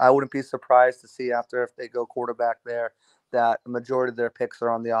a little. I wouldn't be surprised to see after, if they go quarterback there, that the majority of their picks are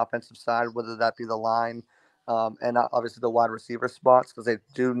on the offensive side, whether that be the line and obviously the wide receiver spots, because they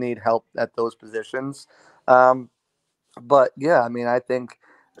do need help at those positions. But yeah, I mean, I think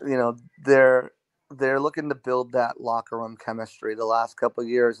they're looking to build that locker room chemistry. The last couple of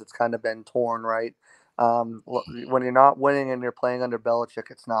years, it's kind of been torn, right? When you're not winning and you're playing under Belichick,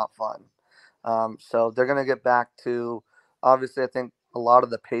 it's not fun. So they're going to get back to, obviously, I think a lot of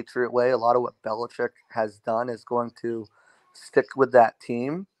the Patriot way, a lot of what Belichick has done is going to stick with that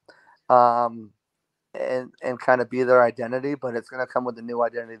team. And kind of be their identity, but it's going to come with a new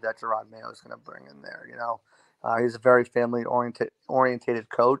identity that Gerard Mayo is going to bring in there. He's a very family orientated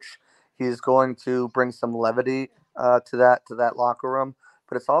coach. He's going to bring some levity to that locker room,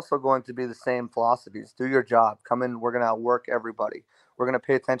 but it's also going to be the same philosophies. Do your job. Come in. We're going to outwork everybody. We're going to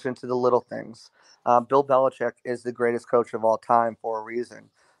pay attention to the little things. Bill Belichick is the greatest coach of all time for a reason.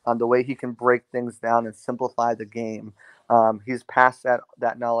 The way he can break things down and simplify the game. He's passed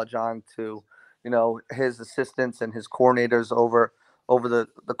that knowledge on to his assistants and his coordinators over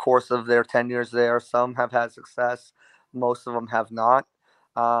the course of their tenures there. Some have had success, most of them have not,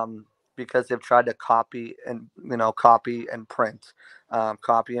 because they've tried to copy and print,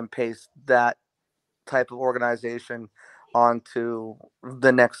 copy and paste that type of organization onto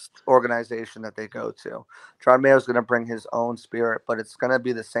the next organization that they go to. John Mayo is going to bring his own spirit, but it's going to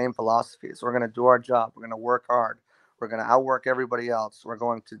be the same philosophies. We're going to do our job. We're going to work hard. We're going to outwork everybody else. We're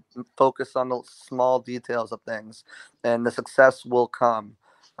going to focus on the small details of things, and the success will come.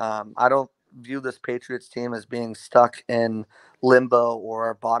 I don't view this Patriots team as being stuck in limbo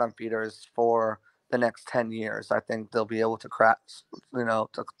or bottom feeders for the next 10 years. I think they'll be able to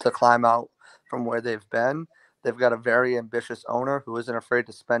to climb out from where they've been. They've got a very ambitious owner who isn't afraid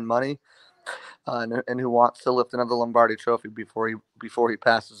to spend money, and who wants to lift another Lombardi trophy before he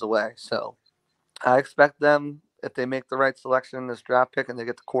passes away. So I expect them, if they make the right selection in this draft pick and they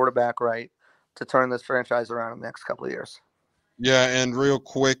get the quarterback right, to turn this franchise around in the next couple of years. Yeah, and real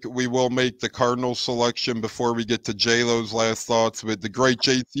quick, we will make the Cardinals selection before we get to J-Lo's last thoughts with the great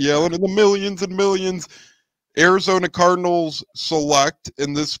J.C. Allen and the millions and millions. Arizona Cardinals select,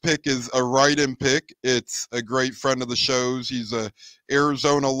 and this pick is a write-in pick. It's a great friend of the show's. He's a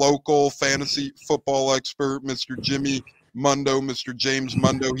Arizona local fantasy football expert, Mr. Jimmy Mundo, Mr. James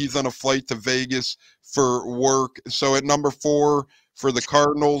Mundo. He's on a flight to Vegas for work. So at number 4 for the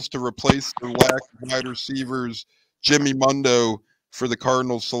Cardinals to replace their lack of wide receivers, Jimmy Mundo for the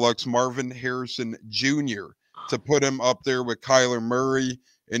Cardinals selects Marvin Harrison Jr. to put him up there with Kyler Murray,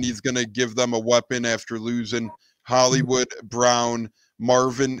 and he's going to give them a weapon after losing Hollywood Brown.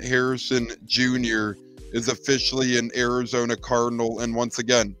 Marvin Harrison Jr. is officially an Arizona Cardinal, and once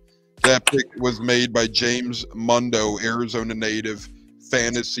again, that pick was made by James Mundo, Arizona native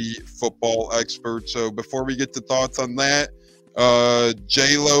fantasy football expert. So before we get to thoughts on that,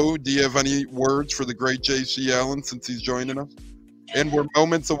 J-Lo, do you have any words for the great J.C. Allen since he's joining us? And we're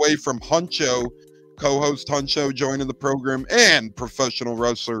moments away from Huncho, co-host Huncho joining the program, and professional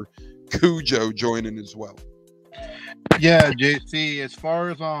wrestler Kujoe joining as well. Yeah, JC, as far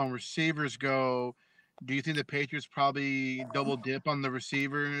as receivers go, do you think the Patriots probably double dip on the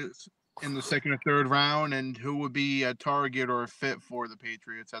receivers in the second or third round? And who would be a target or a fit for the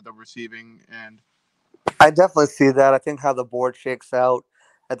Patriots at the receiving end? I definitely see that. I think how the board shakes out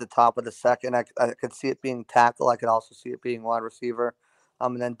at the top of the second, I could see it being tackle. I could also see it being wide receiver,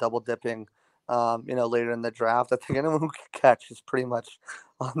 and then double dipping, later in the draft. I think anyone who can catch is pretty much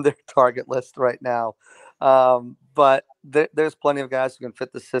on their target list right now. But there's plenty of guys who can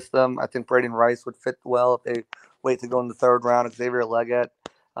fit the system. I think Braden Rice would fit well if they wait to go in the third round. Xavier Leggett,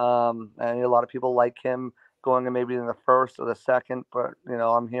 and a lot of people like him going in maybe in the first or the second. But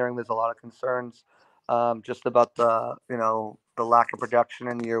I'm hearing there's a lot of concerns just about the lack of production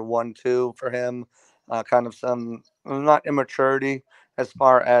in year 1, 2 for him. Kind of some not immaturity as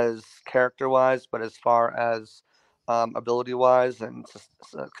far as character wise, but as far as ability wise and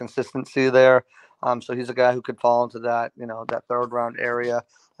consistency there. So he's a guy who could fall into that third round area.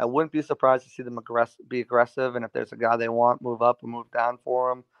 I wouldn't be surprised to see them be aggressive, and if there's a guy they want, move up or move down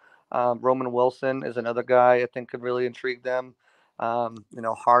for him. Roman Wilson is another guy I think could really intrigue them.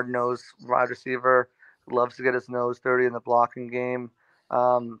 Hard nosed wide receiver, loves to get his nose dirty in the blocking game.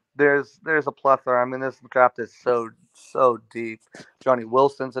 There's a plethora. I mean, this draft is so deep. Johnny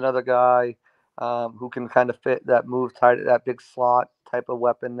Wilson's another guy who can kind of fit that move tight, that big slot type of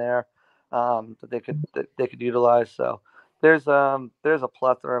weapon there that they could utilize. So there's a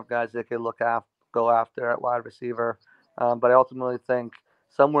plethora of guys they could go after at wide receiver. But I ultimately think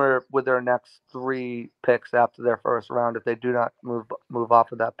somewhere with their next 3 picks after their first round, if they do not move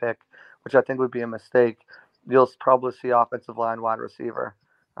off of that pick, which I think would be a mistake, you'll probably see offensive line, wide receiver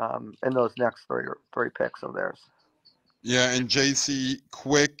in those next three picks of theirs. Yeah, and JC,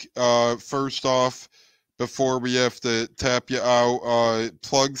 quick, first off, before we have to tap you out,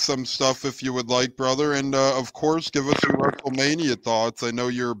 plug some stuff if you would like, brother. And of course, give us your WrestleMania thoughts. I know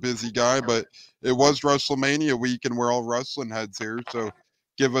you're a busy guy, but it was WrestleMania week and we're all wrestling heads here. So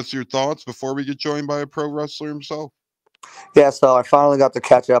give us your thoughts before we get joined by a pro wrestler himself. Yeah, so I finally got to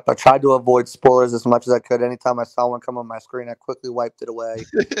catch up. I tried to avoid spoilers as much as I could. Anytime I saw one come on my screen, I quickly wiped it away.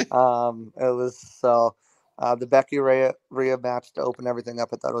 It was the Becky Rhea match to open everything up.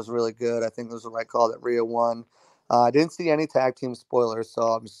 I thought it was really good. I think it was the right call that Rhea won. I didn't see any tag team spoilers, so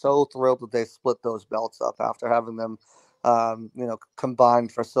I'm so thrilled that they split those belts up after having them,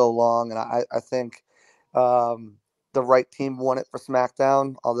 combined for so long. And I think the right team won it for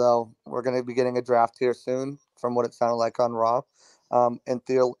SmackDown, although we're going to be getting a draft here soon, from what it sounded like on Raw, and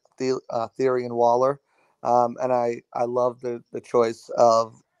Theory and Waller. And I love the choice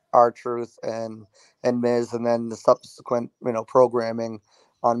of R-Truth and Miz, and then the subsequent programming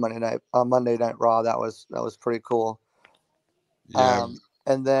on Monday Night Raw. That was pretty cool. Yeah.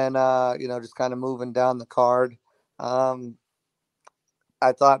 And then just kind of moving down the card. I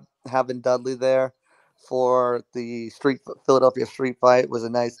thought having Dudley there for the Philadelphia street fight was a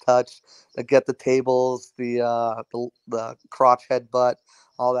nice touch. To get the tables, the crotch headbutt,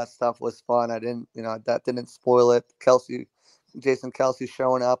 all that stuff was fun. I didn't, that didn't spoil it. Jason Kelsey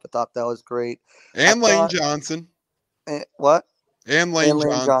showing up, I thought that was great. And Lane Johnson. What? And Lane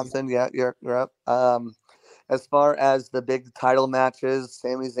Johnson. Yeah, you're up. As far as the big title matches,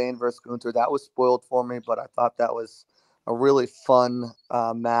 Sami Zayn versus Gunther, that was spoiled for me, but I thought that was a really fun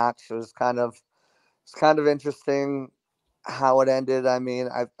match. It was kind of interesting how it ended. I mean,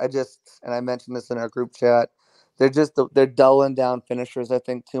 I just, and I mentioned this in our group chat, they're dulling down finishers, I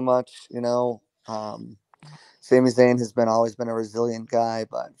think, too much. Sami Zayn has always been a resilient guy,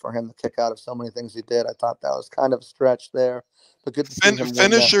 but for him to kick out of so many things he did, I thought that was kind of a stretch there. But good to see him.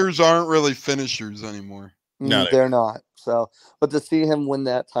 Finishers aren't really finishers anymore. No, they're not. So, but to see him win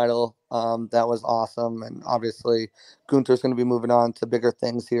that title, that was awesome. And obviously, Gunther's going to be moving on to bigger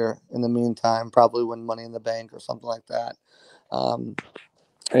things here in the meantime, probably win Money in the Bank or something like that.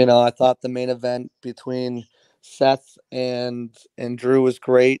 I thought the main event between Seth and Drew was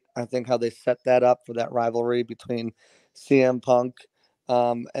great. I think how they set that up for that rivalry between CM Punk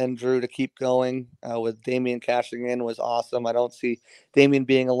and Drew to keep going with Damian cashing in was awesome. I don't see Damian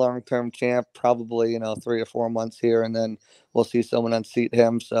being a long-term champ, probably 3 or 4 months here, and then we'll see someone unseat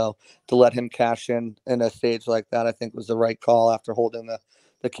him. So to let him cash in a stage like that, I think was the right call after holding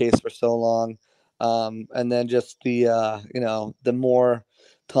the case for so long. And then just the more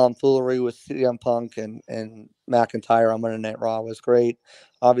tomfoolery with CM Punk and McIntyre on Monday Night Raw was great.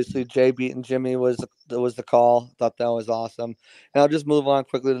 Obviously, Jay beating Jimmy was the call. Thought that was awesome. And I'll just move on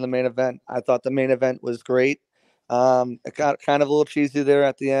quickly to the main event. I thought the main event was great. It got kind of a little cheesy there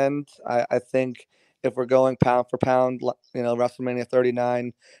at the end. I think if we're going pound for pound, WrestleMania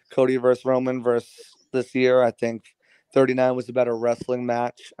 39, Cody versus Roman versus this year, I think 39 was a better wrestling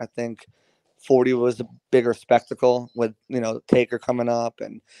match. I think 40 was a bigger spectacle with Taker coming up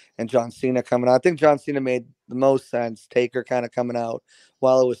and John Cena coming out. I think John Cena made the most sense. Taker kind of coming out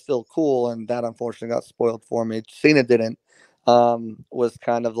while it was still cool, and that unfortunately got spoiled for me. Cena didn't. Was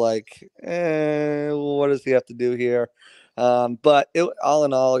kind of like, what does he have to do here? But all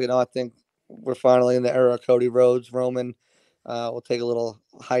in all, I think we're finally in the era of Cody Rhodes. Roman will take a little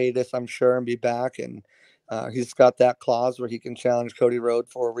hiatus, I'm sure, and be back. And He's got that clause where he can challenge Cody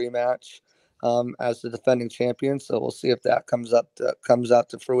Rhodes for a rematch as the defending champion. So we'll see if that comes out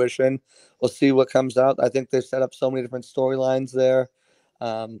to fruition. We'll see what comes out. I think they've set up so many different storylines there.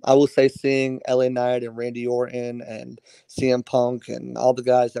 I will say seeing LA Knight and Randy Orton and CM Punk and all the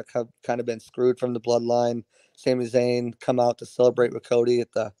guys that have kind of been screwed from the bloodline, Sami Zayn, come out to celebrate with Cody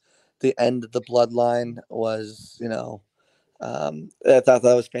at the end of the bloodline was, I thought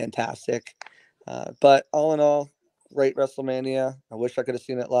that was fantastic. But all in all, great WrestleMania. I wish I could have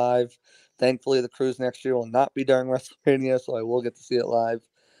seen it live. Thankfully, the cruise next year will not be during WrestleMania, so I will get to see it live.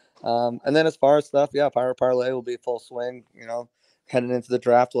 And then as far as stuff, Pirate Parlay will be full swing, heading into the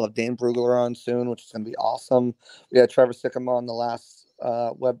draft. We'll have Dane Brugler on soon, which is going to be awesome. We had Trevor Sickam on the last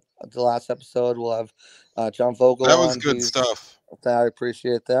episode. We'll have John Vogel That on. was good stuff. I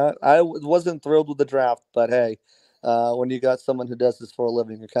appreciate that. I wasn't thrilled with the draft, but hey, when you got someone who does this for a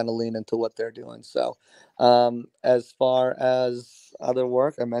living, you kind of lean into what they're doing. So as far as other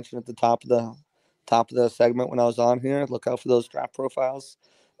work, I mentioned at the top of the segment when I was on here, look out for those draft profiles.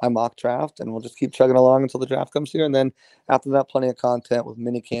 My mock draft, and we'll just keep chugging along until the draft comes here. And then after that, plenty of content with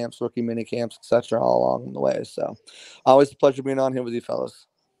mini camps, rookie mini camps, etc., all along the way. So always a pleasure being on here with you fellas.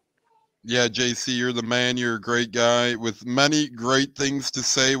 Yeah, JC, you're the man. You're a great guy with many great things to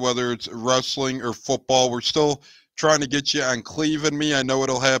say, whether it's wrestling or football. We're still trying to get you on Cleve and me. I know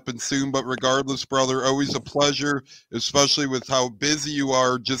it'll happen soon, but regardless, brother, always a pleasure, especially with how busy you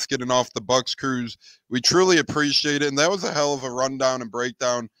are just getting off the Bucs cruise. We truly appreciate it. And that was a hell of a rundown and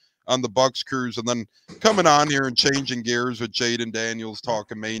breakdown on the Bucs cruise, and then coming on here and changing gears with Jaden Daniels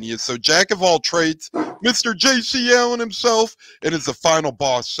talking mania. So jack of all trades, Mr. JC Allen himself, and as the final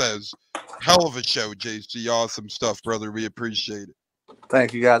boss says, hell of a show, JC. Awesome stuff, brother. We appreciate it.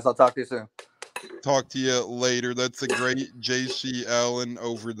 Thank you, guys. I'll talk to you soon. Talk to you later. That's a great JC Allen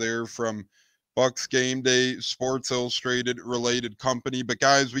over there from Bucs Gameday, Sports Illustrated related company. But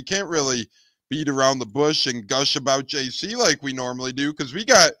guys, we can't really beat around the bush and gush about JC like we normally do, because we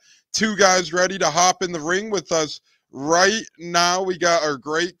got two guys ready to hop in the ring with us right now. We got our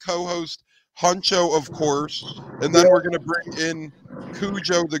great co-host Huncho, of course, and then we're going to bring in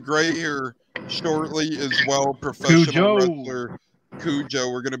Kujoe the Gray here shortly as well, professional wrestler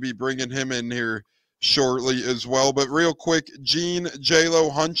Kujoe. We're going to be bringing him in here shortly as well. But real quick, Gene, J-Lo,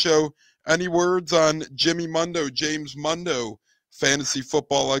 Huncho, any words on Jimmy Mundo, James Mundo, fantasy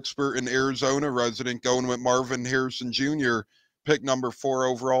football expert and Arizona resident, going with Marvin Harrison Jr., pick number 4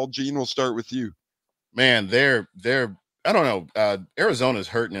 overall. Gene, we'll start with you. Man, they're I don't know. Arizona's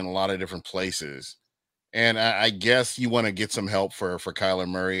hurting in a lot of different places, and I guess you want to get some help for Kyler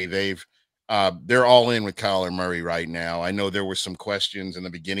Murray. They're all in with Kyler Murray right now. I know there were some questions in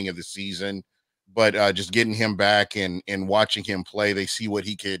the beginning of the season, but just getting him back and watching him play, they see what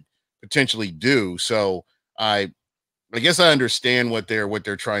he could potentially do. So I guess I understand what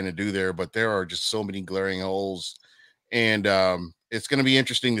they're trying to do there, but there are just so many glaring holes, and it's going to be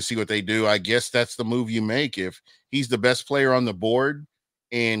interesting to see what they do. I guess that's the move you make. If he's the best player on the board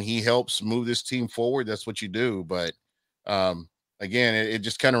and he helps move this team forward, that's what you do. But again, it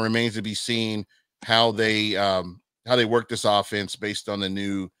just kind of remains to be seen how they work this offense based on the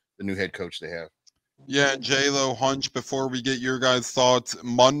new head coach they have. Yeah, J-Lo, Hunch, before we get your guys' thoughts,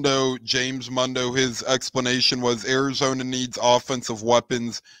 James Mundo, his explanation was Arizona needs offensive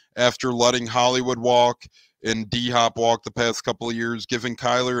weapons after letting Hollywood walk and D-Hop walk the past couple of years, giving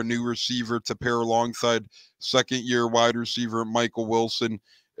Kyler a new receiver to pair alongside second-year wide receiver Michael Wilson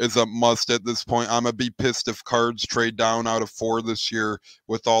is a must at this point. I'm going to be pissed if Cards trade down out of 4 this year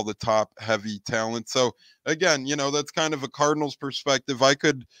with all the top-heavy talent. So, again, that's kind of a Cardinals perspective. I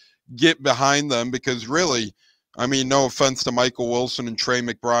could get behind them because really, I mean, no offense to Michael Wilson and Trey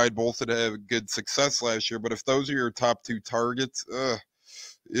McBride, both had good success last year, but if those are your top 2 targets,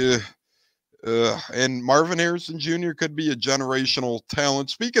 and Marvin Harrison Jr. could be a generational talent.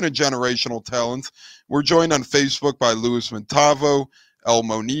 Speaking of generational talents, we're joined on Facebook by Luis Montavo, El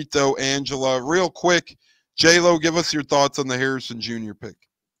Monito, Angela. Real quick, J-Lo, give us your thoughts on the Harrison Jr. pick.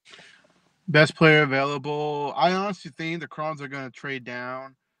 Best player available. I honestly think the Cardinals are going to trade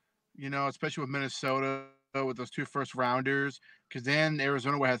down, especially with Minnesota with those 2 first-rounders, because then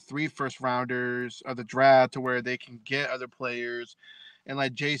Arizona will have 3 first-rounders of the draft to where they can get other players. And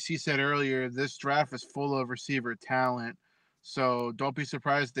like JC said earlier, this draft is full of receiver talent. So don't be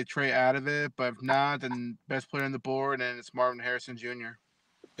surprised if they trade out of it. But if not, then best player on the board, and it's Marvin Harrison Jr.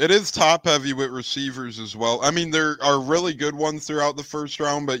 It is top heavy with receivers as well. I mean, there are really good ones throughout the first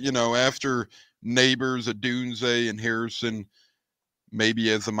round, but, after Neighbors, Adunze, and Harrison,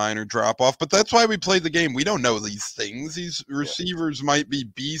 maybe as a minor drop off. But that's why we play the game. We don't know these things. These receivers might be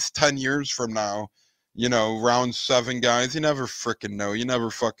beasts 10 years from now. round 7 guys. You never freaking know. You never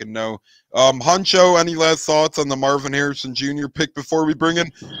fucking know. Huncho, any last thoughts on the Marvin Harrison Jr. pick before we bring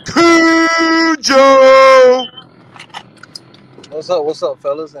in Kujoe? What's up,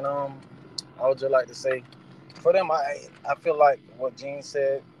 fellas? And I would just like to say, for them, I feel like what Gene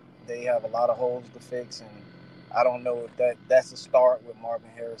said, they have a lot of holes to fix, and I don't know if that's a start with Marvin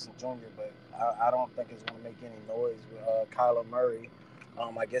Harrison Jr., but I don't think it's going to make any noise with Kyler Murray.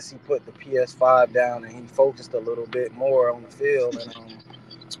 I guess he put the PS5 down and he focused a little bit more on the field, and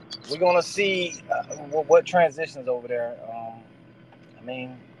we're going to see what transitions over there.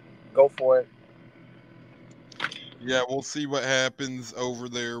 Go for it. Yeah, we'll see what happens over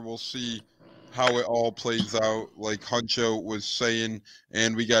there. We'll see how it all plays out, like Huncho was saying.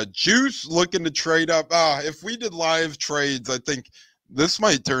 And we got Juice looking to trade up. If we did live trades, I think this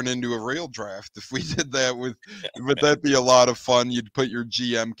might turn into a real draft. If we did that would that be a lot of fun? You'd put your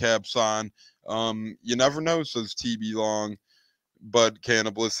GM caps on. You never know, says TB Long. Bud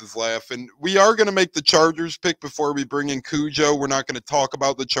Cannibals is laughing. We are going to make the Chargers pick before we bring in Kujoe. We're not going to talk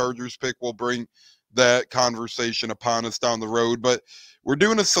about the Chargers pick. We'll bring that conversation upon us down the road. But we're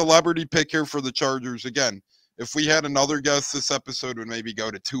doing a celebrity pick here for the Chargers. Again, if we had another guest, this episode would maybe go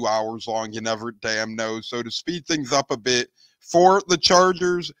to 2 hours long. You never damn know. So to speed things up a bit for the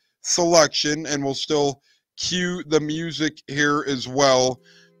Chargers selection, and we'll still cue the music here as well.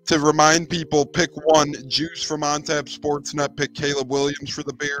 To remind people, pick 1, Juice from OnTap Sportsnet, pick Caleb Williams for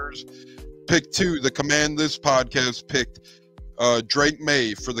the Bears. Pick 2, the Command This podcast picked Drake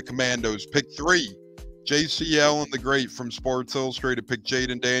May for the Commandos. Pick 3, JC Allen the Great from Sports Illustrated, pick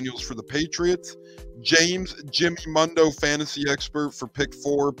Jaden Daniels for the Patriots. James Jimmy Mundo, fantasy expert, for pick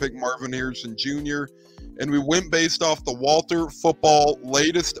 4, pick Marvin Harrison Jr. And we went based off the Walter Football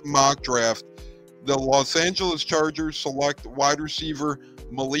latest mock draft. The Los Angeles Chargers select wide receiver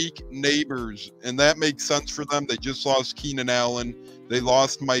Malik Neighbors, and that makes sense for them. They just lost Keenan Allen. They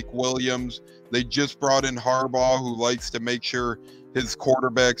lost Mike Williams. They just brought in Harbaugh, who likes to make sure his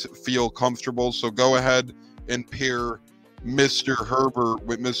quarterbacks feel comfortable. So go ahead and pair Mr. Herbert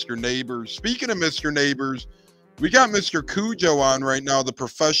with Mr. Neighbors. Speaking of Mr. Neighbors, we got Mr. Kujoe on right now, the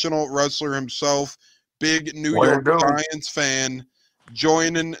professional wrestler himself, big New York Giants fan,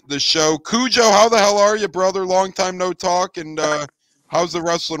 joining the show. Kujoe, how the hell are you, brother? Long time no talk, and how's the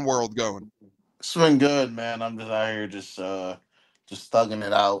wrestling world going? It's been good, man. I'm just out here just thugging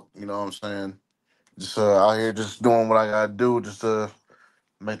it out, you know what I'm saying? Just out here just doing what I gotta do just to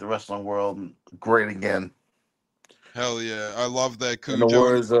make the wrestling world great again. Hell yeah. I love that, Kujoe.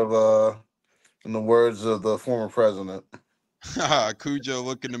 In the words of the former president. Kujoe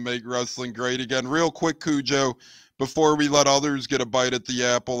looking to make wrestling great again. Real quick, Kujoe, before we let others get a bite at the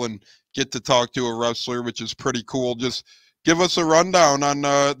apple and get to talk to a wrestler, which is pretty cool, just give us a rundown on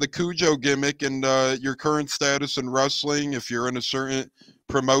the Kujoe gimmick and your current status in wrestling, if you're in a certain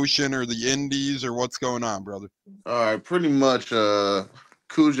promotion or the indies or what's going on, brother. All right, pretty much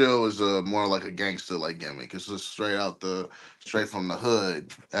Kujoe is more like a gangster like gimmick. It's just straight from the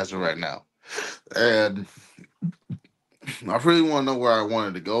hood as of right now. And I really want to know where I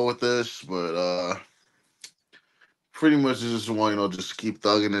wanted to go with this, but pretty much just want just keep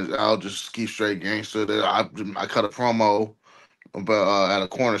thugging it out, just keep straight gangster. I cut a promo about at a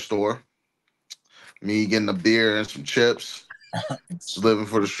corner store. Me getting a beer and some chips. Just living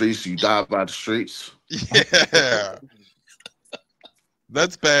for the streets. You die by the streets. Yeah,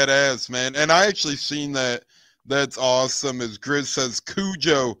 that's badass, man. And I actually seen that. That's awesome. As Grizz says,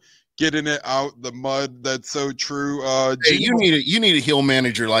 Kujoe getting it out the mud. That's so true. Hey, you need a heel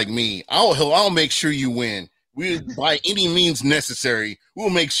manager like me. I'll make sure you win. By any means necessary, we'll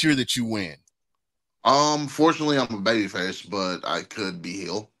make sure that you win. Fortunately, I'm a babyface, but I could be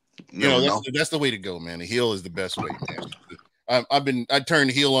heel. That's the way to go, man. The heel is the best way, man. I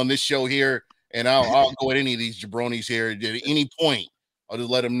turned heel on this show here, and I'll go at any of these jabronis here at any point. I'll just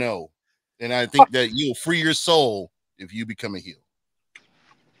let them know, and I think that you'll free your soul if you become a heel.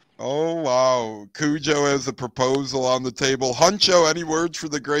 Oh, wow. Kujoe has a proposal on the table. Huncho, any words for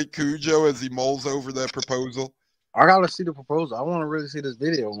the great Kujoe as he mulls over that proposal? I got to see the proposal. I want to really see this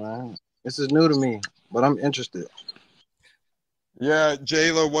video, man. This is new to me, but I'm interested. Yeah,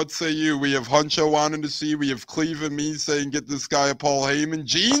 J-Lo, what say you? We have Huncho wanting to see. We have Cleve and me saying get this guy a Paul Heyman.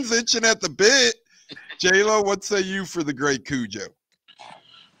 Gene's itching at the bit. J-Lo, what say you for the great Kujoe?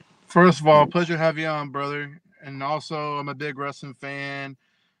 First of all, pleasure to have you on, brother. And also, I'm a big wrestling fan.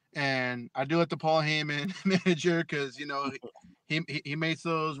 And I do like the Paul Heyman manager because, he makes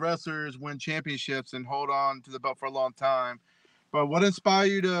those wrestlers win championships and hold on to the belt for a long time. But what inspired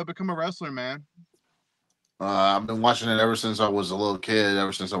you to become a wrestler, man? I've been watching it ever since I was a little kid,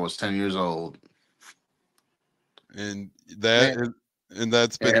 ever since I was 10 years old. And that Man, and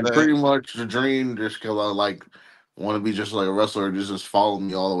that's been and that. pretty much the dream, just because I like want to be just like a wrestler, just follow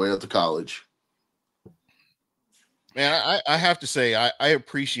me all the way up to college. Man, I have to say I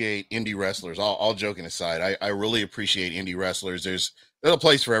appreciate indie wrestlers. All joking aside, I really appreciate indie wrestlers. There's a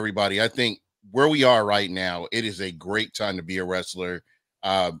place for everybody. I think where we are right now, it is a great time to be a wrestler.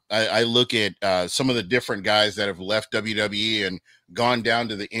 I look at some of the different guys that have left WWE and gone down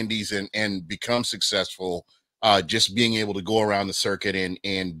to the indies and become successful, just being able to go around the circuit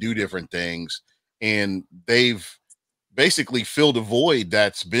and do different things. And they've basically filled a void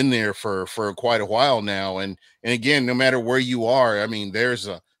that's been there for quite a while now. And again, no matter where you are, I mean, there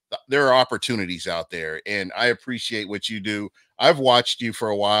are opportunities out there, and I appreciate what you do. I've watched you for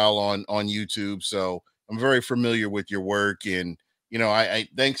a while on YouTube, so I'm very familiar with your work. And I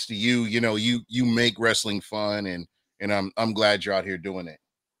thanks to you, you make wrestling fun, and I'm glad you're out here doing it.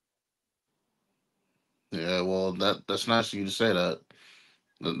 Yeah, well, that's nice of you to say that.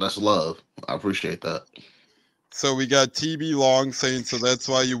 That's love. I appreciate that. So we got TB Long saying, so that's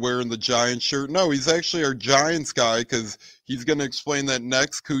why you're wearing the Giants shirt. No, he's actually our Giants guy because he's going to explain that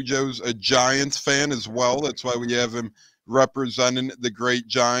next. Kujoe's a Giants fan as well. That's why we have him representing the great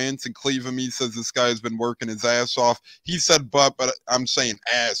Giants. And Cleveland, he says this guy has been working his ass off. He said but I'm saying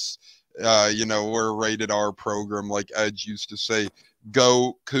ass. We're a rated R program like Edge used to say.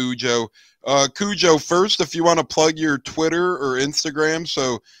 Go Kujoe. Kujoe, first, if you want to plug your Twitter or Instagram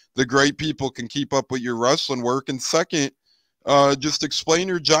so the great people can keep up with your wrestling work. And second, just explain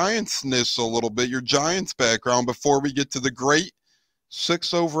your Giants-ness a little bit, your Giants background before we get to the great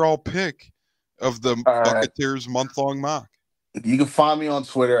 6th overall pick of the All right. Buccateers month-long mock. You can find me on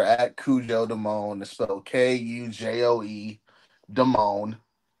Twitter at Kujoe Damone. It's spelled Kujoe Damone.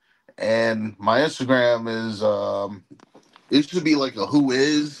 And my Instagram is it should be like a who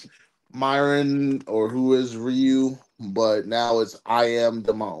is Myron or who is Ryu, but now it's I am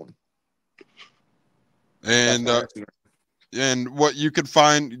Damone. And what you could you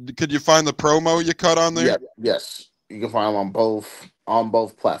find the promo you cut on there? Yeah, yes. You can find them on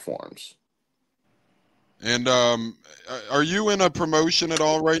both platforms. And are you in a promotion at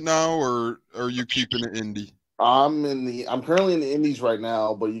all right now, or are you keeping it indie? I'm currently in the indies right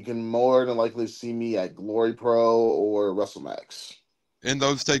now, but you can more than likely see me at Glory Pro or WrestleMax. And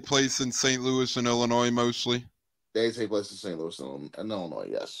those take place in St. Louis and Illinois mostly? They take place in St. Louis and Illinois,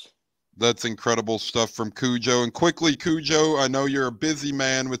 yes. That's incredible stuff from Kujoe. And quickly, Kujoe, I know you're a busy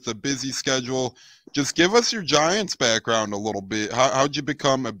man with a busy schedule. Just give us your Giants background a little bit. How'd you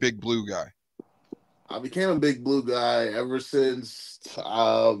become a big blue guy? I became a big blue guy ever since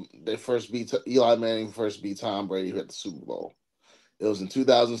Eli Manning first beat Tom Brady at the Super Bowl. It was in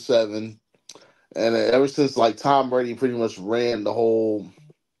 2007. And ever since, like, Tom Brady pretty much ran the whole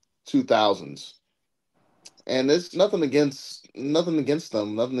 2000s. And it's nothing against them,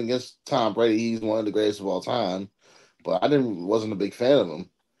 nothing against Tom Brady. He's one of the greatest of all time. But I wasn't a big fan of him.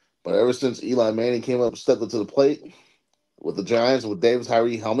 But ever since Eli Manning came up and stepped up to the plate with the Giants, with David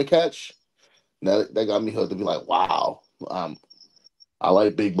Tyree helmet catch, that got me hooked to be like, wow, I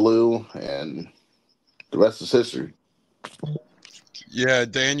like Big Blue, and the rest is history. Yeah,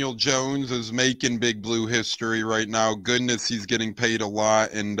 Daniel Jones is making Big Blue history right now. Goodness, he's getting paid a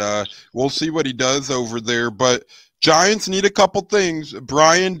lot, and we'll see what he does over there. But Giants need a couple things.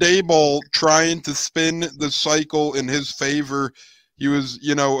 Brian Daboll trying to spin the cycle in his favor. He was,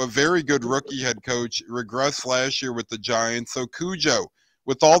 a very good rookie head coach, regressed last year with the Giants. So Kujoe,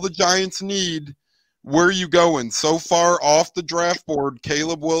 with all the Giants need, where are you going? So far off the draft board,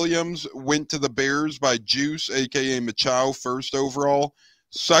 Caleb Williams went to the Bears by Juice, a.k.a. Machado, first overall.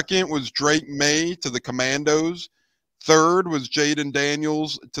 Second was Drake May to the Commandos. Third was Jaden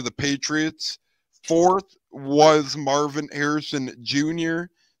Daniels to the Patriots. Fourth was Marvin Harrison Jr.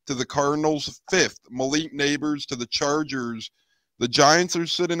 to the Cardinals. Fifth, Malik Neighbors to the Chargers. The Giants are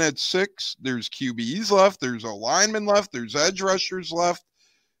sitting at 6. There's QBs left. There's O-linemen left. There's edge rushers left.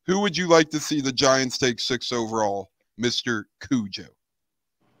 Who would you like to see the Giants take 6 overall, Mr. Kujoe?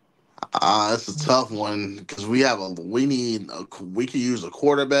 That's a tough one because we could use a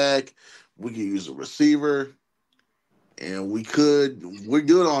quarterback, we could use a receiver, and we're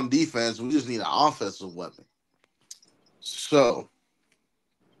good on defense. We just need an offensive weapon. So,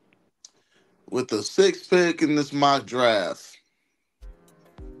 with the 6th pick in this mock draft,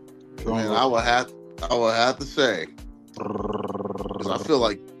 man, I would have to say, because I feel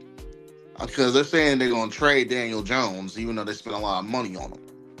like, because they're saying they're going to trade Daniel Jones, even though they spent a lot of money on him.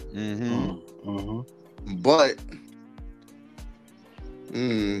 Mm-hmm. Mm-hmm. But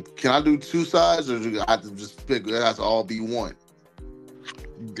can I do 2 sides, or do I have to just pick? It has to all be one.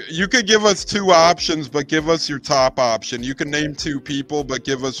 You could give us two options, but give us your top option. You can name two people, but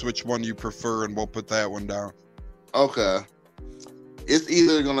give us which one you prefer, and we'll put that one down. Okay. It's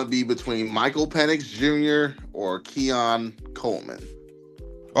either going to be between Michael Penix Jr. or Keon Coleman.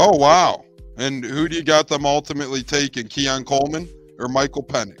 Oh, wow. And who do you got them ultimately taking, Keon Coleman or Michael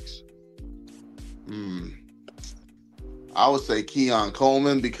Penix? I would say Keon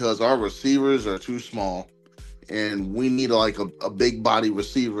Coleman because our receivers are too small, and we need like a big body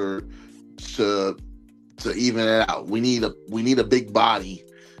receiver to even it out. We need a big body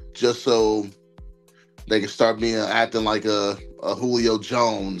just so they can start acting like a Julio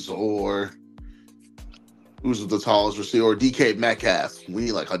Jones or who's the tallest receiver, or DK Metcalf. We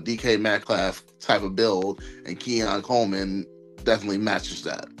need like a DK Metcalf type of build, and Keon Coleman definitely matches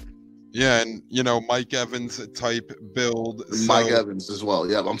that. Yeah, and Mike Evans type build. Mike Evans as well.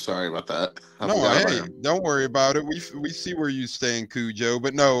 Yep, I'm sorry about that. Hey, don't worry about it. We see where you stand, Kujoe.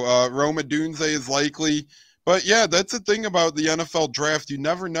 But no, Roma Dunze is likely. But yeah, that's the thing about the NFL draft. You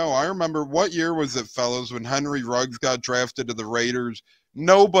never know. I remember, what year was it, fellas, when Henry Ruggs got drafted to the Raiders?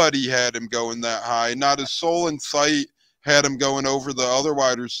 Nobody had him going that high. Not a soul in sight had him going over the other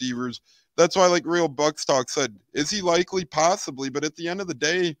wide receivers. That's why, like Real Bucs Talk said, is he likely? Possibly. But at the end of the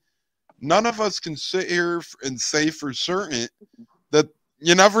day, none of us can sit here and say for certain that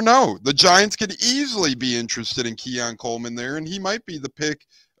you never know. The Giants could easily be interested in Keon Coleman there, and he might be the pick.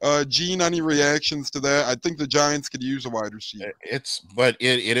 Gene, any reactions to that? I think the Giants could use a wide receiver. But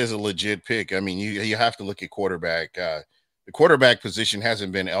it is a legit pick. I mean, you have to look at quarterback. The quarterback position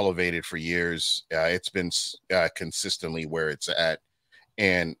hasn't been elevated for years. It's been consistently where it's at.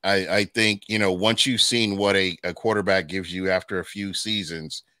 And I think, once you've seen what a quarterback gives you after a few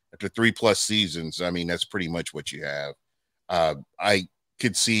seasons, after 3+ seasons, I mean, that's pretty much what you have. I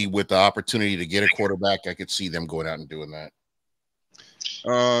could see, with the opportunity to get a quarterback, I could see them going out and doing that.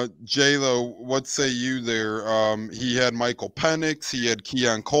 J-Lo, what say you there? He had Michael Penix, he had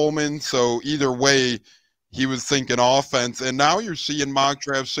Keon Coleman. So either way, he was thinking offense. And now you're seeing mock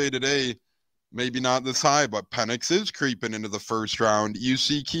drafts say today, maybe not this high, but Penix is creeping into the first round. You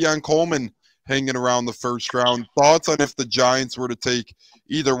see Keon Coleman hanging around the first round. Thoughts on if the Giants were to take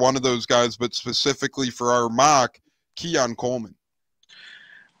either one of those guys, but specifically for our mock, Keon Coleman?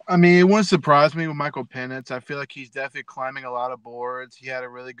 I mean, it wouldn't surprise me with Michael Penix. I feel like he's definitely climbing a lot of boards. He had a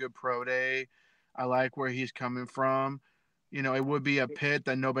really good pro day. I like where he's coming from. It would be a pit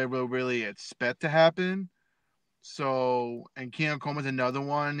that nobody will really expect to happen. So, and Keon Coleman's another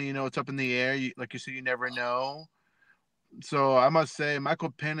one. It's up in the air. Like you said, you never know. So I must say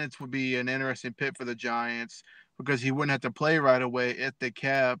Michael Penix would be an interesting pick for the Giants because he wouldn't have to play right away if they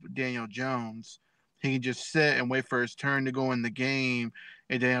kept Daniel Jones. He can just sit and wait for his turn to go in the game,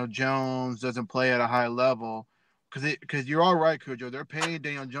 and Daniel Jones doesn't play at a high level. Because you're all right, Kujoe. They're paying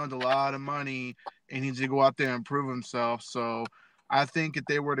Daniel Jones a lot of money, and he needs to go out there and prove himself. So I think if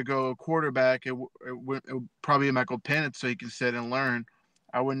they were to go quarterback, it would probably be Michael Penix so he can sit and learn.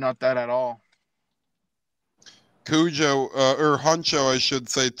 I wouldn't knock that at all. Kujoe, or Huncho, I should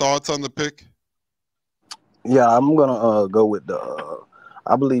say, thoughts on the pick? Yeah, I'm gonna go with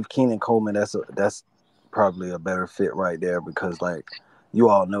I believe Keon Coleman. That's probably a better fit right there because, like you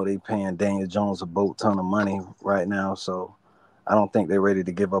all know, they paying Daniel Jones a boat ton of money right now. So I don't think they're ready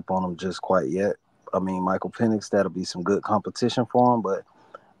to give up on him just quite yet. I mean, Michael Penix, that'll be some good competition for him, but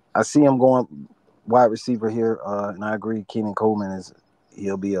I see him going wide receiver here, and I agree. Keon Coleman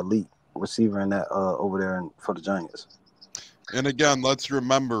he'll be elite receiver in that over there for the Giants. And again, let's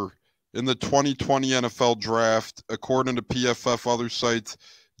remember, in the 2020 NFL draft, according to PFF, other sites,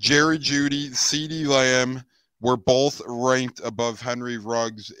 Jerry Jeudy, CeeDee Lamb were both ranked above Henry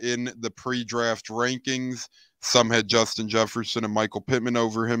Ruggs in the pre-draft rankings. Some had Justin Jefferson and Michael Pittman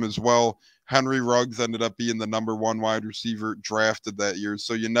over him as well. Henry Ruggs ended up being the #1 wide receiver drafted that year.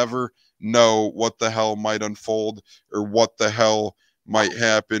 So you never know what the hell might unfold or what the hell might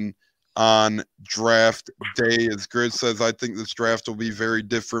happen on draft day. As Grizz says, I think this draft will be very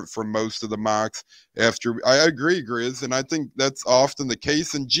different from most of the mocks after. I agree, Grizz, and I think that's often the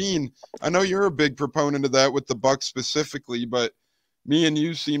case. And Gene, I know you're a big proponent of that with the Bucs specifically, but me and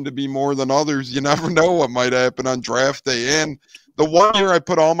you seem to be more than others. You never know what might happen on draft day. And the one year I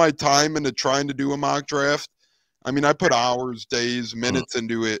put all my time into trying to do a mock draft, I mean, I put hours, days, minutes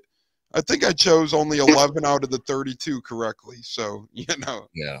into it. I think I chose only 11 out of the 32 correctly. So, Yeah.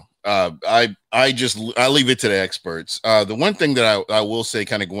 I leave it to the experts. The one thing that I will say,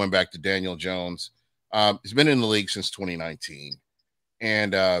 kind of going back to Daniel Jones, he's been in the league since 2019.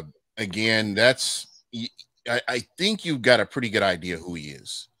 And again, I think you've got a pretty good idea who he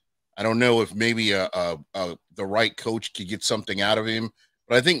is. I don't know if maybe the right coach could get something out of him,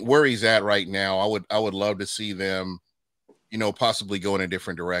 But I think where he's at right now, I would love to see them, possibly go in a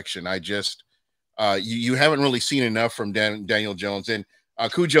different direction. I just you haven't really seen enough from Daniel Jones. And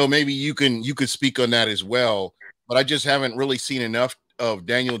Kujoe, maybe you could speak on that as well. But I just haven't really seen enough of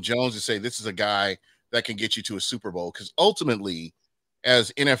Daniel Jones to say this is a guy that can get you to a Super Bowl. Because ultimately,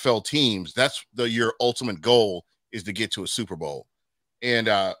 as NFL teams, that's your ultimate goal is to get to a Super Bowl. And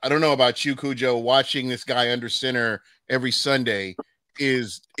I don't know about you, Kujoe, watching this guy under center every Sunday.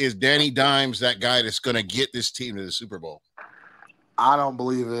 Is Danny Dimes that guy that's going to get this team to the Super Bowl? I don't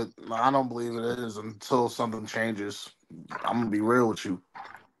believe it. I don't believe it is until something changes. I'm gonna be real with you,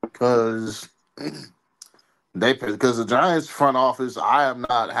 because the Giants front office. I am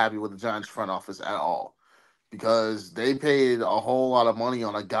not happy with the Giants front office at all, because they paid a whole lot of money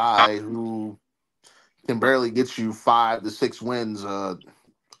on a guy who can barely get you 5 to 6 wins a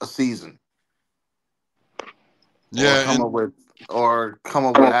season. Yeah, or come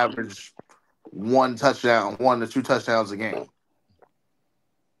up with average 1 to 2 touchdowns a game.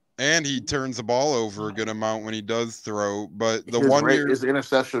 and he turns the ball over a good amount when he does throw. But His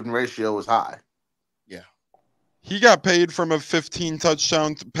interception ratio is high. Yeah. He got paid from a 15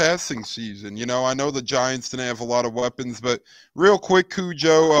 touchdown passing season. I know the Giants didn't have a lot of weapons, but real quick,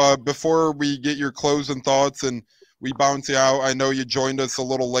 Kujoe, before we get your closing thoughts and we bounce you out, I know you joined us a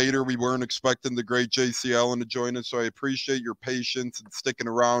little later. We weren't expecting the great JC Allen to join us, so I appreciate your patience and sticking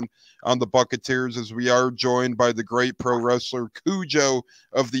around on the Buccateers, as we are joined by the great pro wrestler Kujoe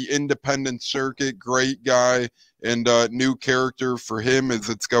of the independent circuit. Great guy, and new character for him as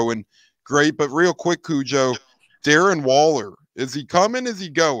it's going great. But real quick, Kujoe, Darren Waller, is he coming? Is he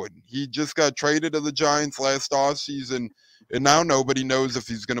going? He just got traded to the Giants last offseason, and now nobody knows if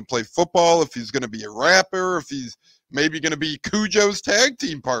he's going to play football, if he's going to be a rapper, if he's maybe going to be Kujoe's tag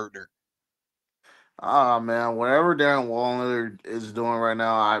team partner. Man, whatever Darren Waller is doing right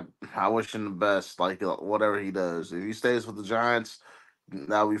now, I wish him the best. Like, whatever he does, if he stays with the Giants,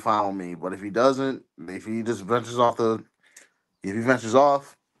 that'll be fine with me. But if he doesn't, if he just ventures off,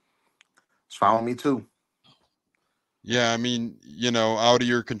 it's fine with me too. Yeah, I mean, out of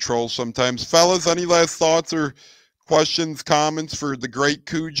your control sometimes. Fellas, any last thoughts or questions, comments for the great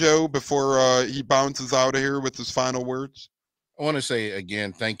Kujoe before he bounces out of here with his final words? I want to say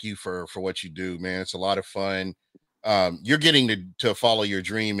again, thank you for what you do, man. It's a lot of fun. You're getting to follow your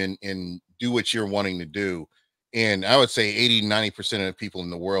dream and do what you're wanting to do. And I would say 80-90% of the people in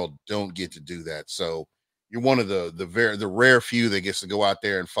the world don't get to do that. So you're one of the rare few that gets to go out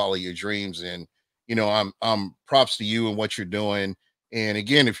there and follow your dreams. And I'm props to you and what you're doing. And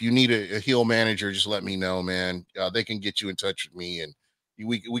again, if you need a heel manager, just let me know, man. They can get you in touch with me, and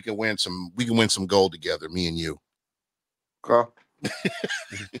we can win some gold together, me and you. Okay.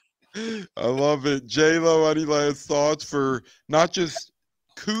 I love it. J-Lo, any last thoughts for not just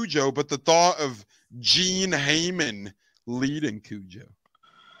Kujoe, but the thought of Gene Heyman leading Kujoe?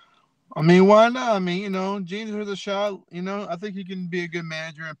 I mean, why not? I mean, Gene's worth a shot. I think he can be a good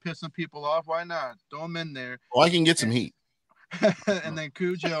manager and piss some people off. Why not? Throw him in there. Well, I can get some heat. And then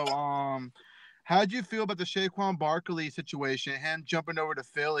Kujoe, how'd you feel about the Saquon Barkley situation? Him jumping over to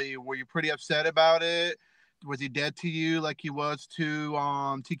Philly? Were you pretty upset about it? Was he dead to you like he was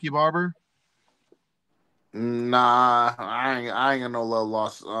to Tiki Barber? Nah, I ain't got no love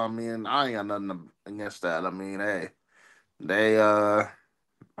lost. I mean, I ain't got nothing against that. I mean, hey, they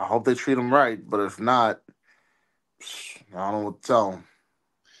I hope they treat him right, but if not, I don't know what to tell him.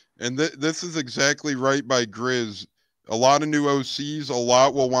 And this is exactly right by Grizz. A lot of new OCs, a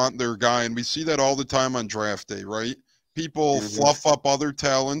lot will want their guy, and we see that all the time on draft day, right? People fluff up other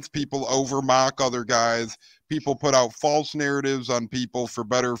talents, people overmock other guys, people put out false narratives on people for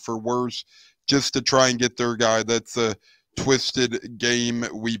better, for worse, just to try and get their guy. That's a twisted game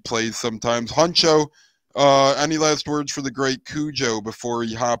we play sometimes. Huncho, any last words for the great Kujoe before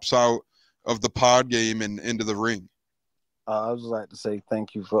he hops out of the pod game and into the ring? I would just like to say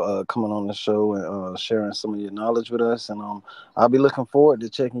thank you for coming on the show and sharing some of your knowledge with us. And I'll be looking forward to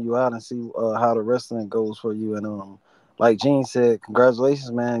checking you out and see how the wrestling goes for you. And like Gene said,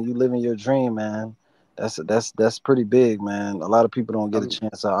 congratulations, man. You living your dream, man. That's pretty big, man. A lot of people don't get a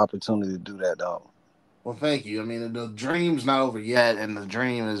chance or opportunity to do that, dog. Well, thank you. I mean, the dream's not over yet, and the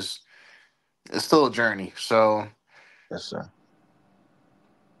dream it's still a journey. So, yes, sir.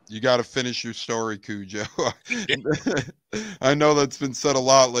 You got to finish your story, Kujoe. I know that's been said a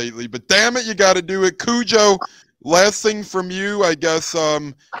lot lately, but damn it, you got to do it. Kujoe, last thing from you, I guess,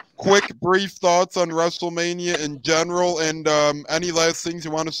 quick, brief thoughts on WrestleMania in general, and any last things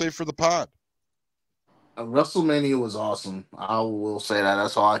you want to say for the pod? WrestleMania was awesome. I will say that.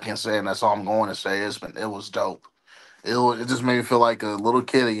 That's all I can say, and that's all I'm going to say. It was dope. It just made me feel like a little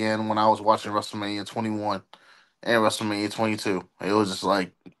kid again when I was watching WrestleMania 21 and WrestleMania 22. It was just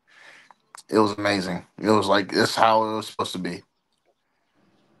like it was amazing. It was like it's how it was supposed to be.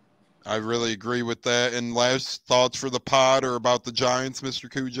 I really agree with that. And last thoughts for the pod or about the Giants, Mr.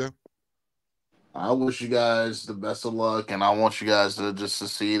 Kujoe? I wish you guys the best of luck, and I want you guys to just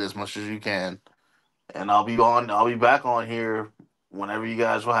succeed as much as you can. And I'll be on. I'll be back on here whenever you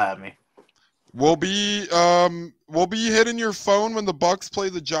guys will have me. We'll be hitting your phone when the Bucs play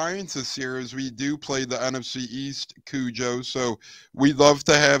the Giants this year, as we do play the NFC East, Kujoe. So we'd love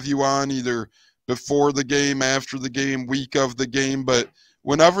to have you on either before the game, after the game, week of the game. But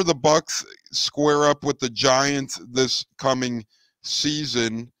whenever the Bucs square up with the Giants this coming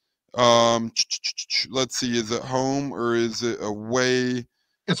season, let's see, is it home or is it away?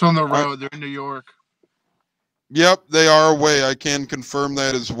 It's on the road. They're in New York. Yep, they are away. I can confirm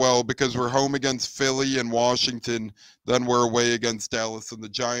that as well because we're home against Philly and Washington. Then we're away against Dallas and the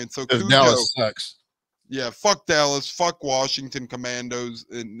Giants. So Kujoe, Dallas sucks. Yeah, fuck Dallas, fuck Washington Commandos,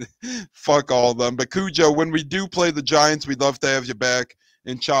 and fuck all of them. But Kujoe, when we do play the Giants, we'd love to have you back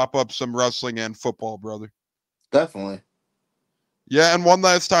and chop up some wrestling and football, brother. Definitely. Yeah, and one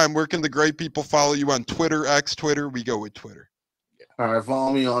last time, where can the great people follow you on Twitter, X Twitter? We go with Twitter. All right,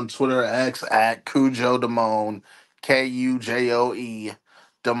 follow me on Twitter X at Kujoe Damone, Kujoe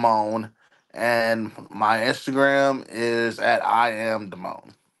Damone, and my Instagram is at I am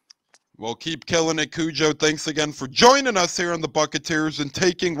Damone. Well, keep killing it, Kujoe. Thanks again for joining us here on the Buccateers and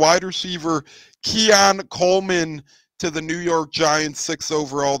taking wide receiver Keon Coleman to the New York Giants, 6th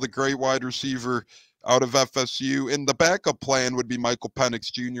overall, the great wide receiver out of FSU. And the backup plan would be Michael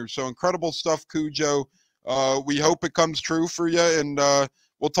Penix Jr. So incredible stuff, Kujoe. We hope it comes true for you, and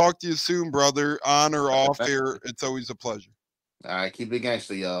we'll talk to you soon, brother, on or off air. It's always a pleasure. All right, keep it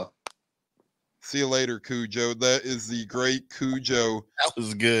gangster, y'all. See you later, Kujoe. That is the great Kujoe. That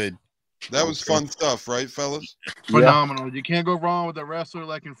was good. That was fun stuff, right, fellas? Phenomenal. Yeah. You can't go wrong with a wrestler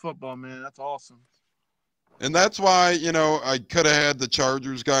like in football, man. That's awesome. And that's why, I could have had the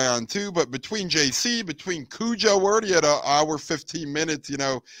Chargers guy on too, but between JC, between Kujoe, we're already at an hour, 15 minutes,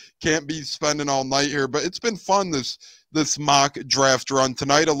 can't be spending all night here. But it's been fun, this mock draft run.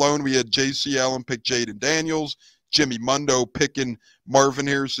 Tonight alone, we had JC Allen pick Jaden Daniels, Jimmy Mundo picking Marvin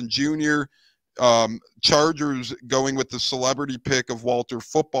Harrison Jr., Chargers going with the celebrity pick of Walter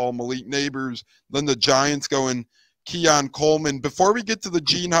Football, Malik Neighbors, then the Giants going Keon Coleman. Before we get to the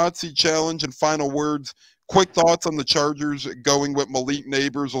Gene Hot Seat Challenge and final words, quick thoughts on the Chargers going with Malik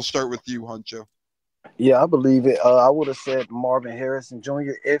Neighbors. We'll start with you, Huncho. Yeah, I believe it. I would have said Marvin Harrison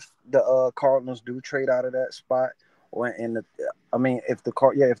Jr. if the Cardinals do trade out of that spot, or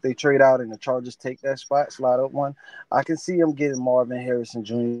if they trade out and the Chargers take that spot, slide up one, I can see them getting Marvin Harrison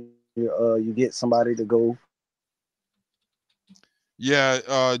Jr. You get somebody to go.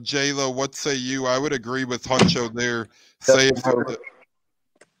 Yeah, J-Lo, what say you? I would agree with Huncho there.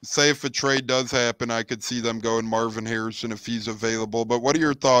 Say if a trade does happen, I could see them going Marvin Harrison if he's available. But what are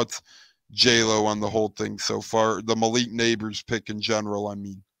your thoughts, J-Lo, on the whole thing so far? The Malik Neighbors pick in general, I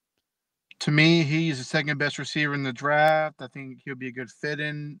mean. To me, he's the second best receiver in the draft. I think he'll be a good fit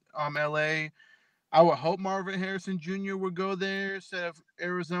in LA. I would hope Marvin Harrison Jr. would go there instead of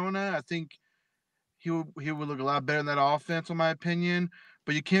Arizona. I think he would look a lot better in that offense, in my opinion.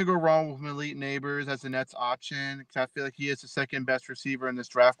 But you can't go wrong with Malik Neighbors as the Nets option, because I feel like he is the second best receiver in this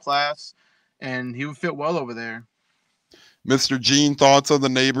draft class, and he would fit well over there. Mr. Gene, thoughts on the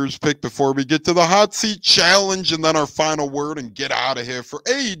Neighbors pick before we get to the Hot Seat Challenge and then our final word and get out of here for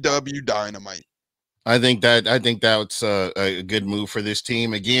AEW Dynamite? I think that's a good move for this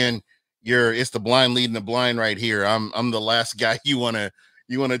team. Again, it's the blind leading the blind right here. I'm the last guy you want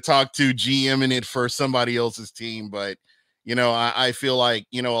to talk to GMing it for somebody else's team, but I feel like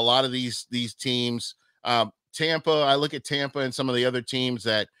a lot of these teams, Tampa, I look at Tampa and some of the other teams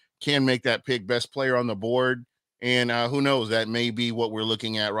that can make that pick, best player on the board, and who knows, that may be what we're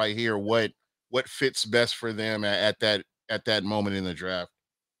looking at right here, what fits best for them at that moment in the draft.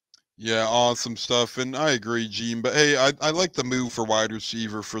 Yeah, awesome stuff. And I agree, Gene. But hey, I like the move for wide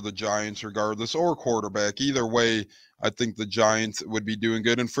receiver for the Giants regardless, or quarterback. Either way, I think the Giants would be doing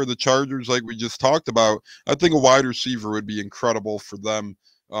good. And for the Chargers, like we just talked about, I think a wide receiver would be incredible for them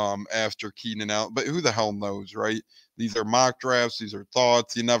after Keenan Allen. But who the hell knows, right? These are mock drafts. These are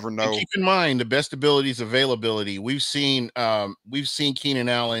thoughts. You never know. And keep in mind, the best ability is availability. We've seen Keenan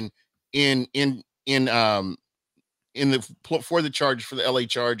Allen for the Chargers, for the LA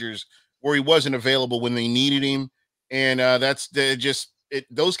Chargers, where he wasn't available when they needed him, and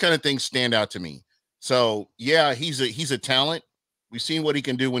those kind of things stand out to me. So yeah, he's a talent. We've seen what he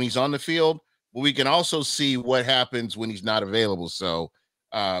can do when he's on the field, but we can also see what happens when he's not available. So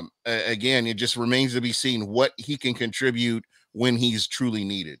again, it just remains to be seen what he can contribute when he's truly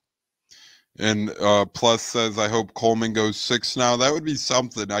needed. And Plus says, I hope Coleman goes 6 now. That would be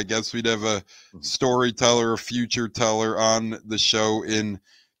something. I guess we'd have a storyteller, a future teller on the show in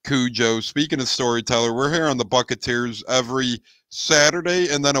Kujoe. Speaking of storyteller, we're here on the Buccateers every Saturday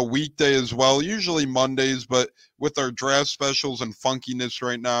and then a weekday as well, usually Mondays, but with our draft specials and funkiness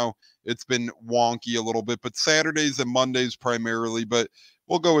right now, it's been wonky a little bit, but Saturdays and Mondays primarily, but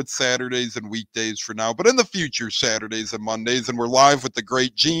we'll go with Saturdays and weekdays for now, but in the future, Saturdays and Mondays. And we're live with the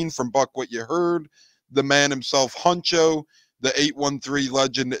great Gene from Buck What You Heard, the man himself, Huncho, the 813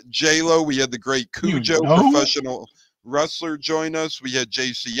 legend, J-Lo. We had the great Kujoe, professional wrestler, join us. We had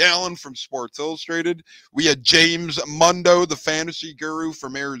JC Allen from Sports Illustrated. We had James Mundo, the fantasy guru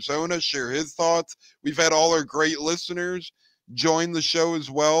from Arizona, share his thoughts. We've had all our great listeners join the show as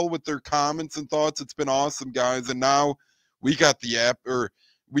well with their comments and thoughts. It's been awesome, guys. And now we got the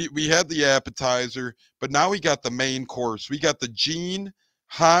we had the appetizer, but now we got the main course. We got the Gene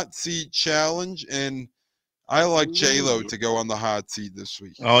Hot Seat Challenge, and I like J-Lo to go on the hot seat this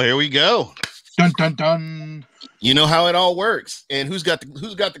week. Oh, here we go. Dun dun dun. You know how it all works. And who's got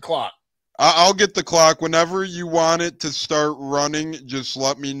the clock? I'll get the clock whenever you want it to start running. Just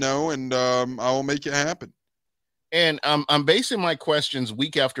let me know, and I will make it happen. And I'm basing my questions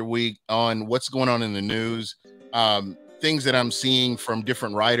week after week on what's going on in the news, things that I'm seeing from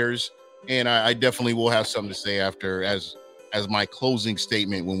different writers, and I definitely will have something to say after as my closing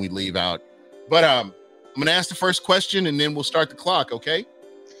statement when we leave out. But I'm going to ask the first question, and then we'll start the clock, okay?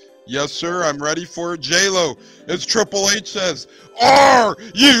 Yes, sir. I'm ready for it. J-Lo, as Triple H says, are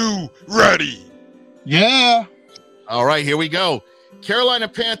you ready? Yeah. All right, here we go. Carolina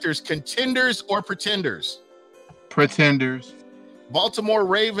Panthers, contenders or pretenders? Pretenders. Baltimore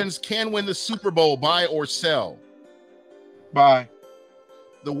Ravens can win the Super Bowl, buy or sell? Buy.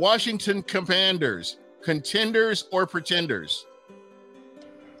 The Washington Commanders, contenders or pretenders?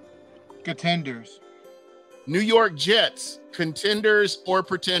 Contenders. New York Jets, contenders or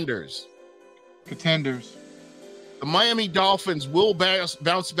pretenders? Contenders. The Miami Dolphins will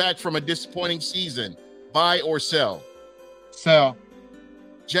bounce back from a disappointing season, buy or sell? Sell.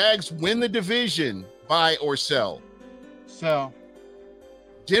 Jags win the division, buy or sell? Sell.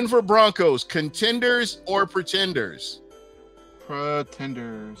 Denver Broncos, contenders or pretenders?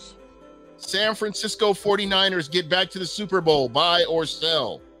 Pretenders. San Francisco 49ers get back to the Super Bowl, buy or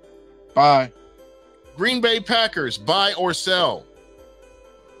sell? Buy. Green Bay Packers, buy or sell?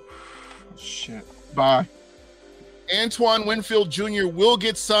 Shit. Buy. Antoine Winfield Jr. will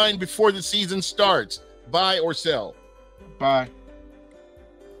get signed before the season starts, buy or sell? Buy.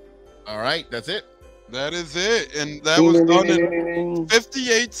 All right, that's it. That is it. And that was done in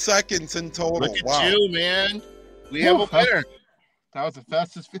 58 seconds in total. Look at wow. you, man. We have a winner. That was the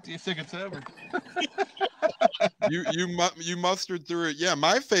fastest 58 seconds ever. you mustered through it. Yeah,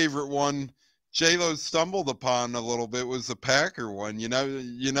 my favorite one, J-Lo stumbled upon a little bit, was the Packer one. You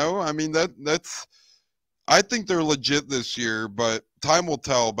know. I mean, that's. I think they're legit this year, but time will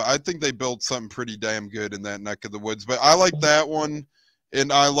tell. But I think they built something pretty damn good in that neck of the woods. But I like that one.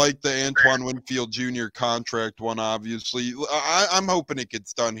 And I like the Antoine Winfield Jr. contract one, obviously. I'm hoping it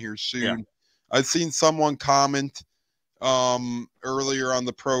gets done here soon. Yeah. I've seen someone comment earlier on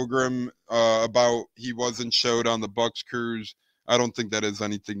the program about he wasn't showed on the Bucs cruise. I don't think that has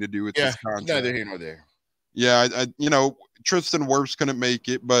anything to do with this contract. Neither here nor there. Yeah, Tristan Wirfs couldn't make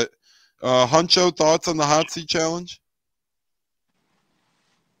it, but Huncho, thoughts on the hot seat challenge?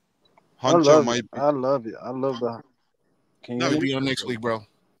 Huncho might be. I love it. I love the. Can you be on next week, bro?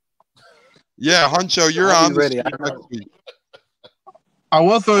 Yeah, Huncho, you're on ready next week. I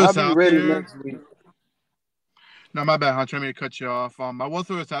will throw this I'll out be ready there. next week. No, my bad, Huncho. I mean to cut you off. I will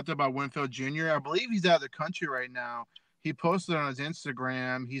throw this out there about Winfield Jr. I believe he's out of the country right now. He posted on his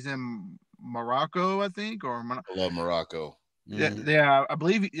Instagram. He's in Morocco, I think, or I love Morocco. Yeah, I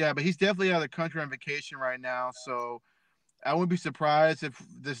believe. Yeah, but he's definitely out of the country on vacation right now. So I wouldn't be surprised if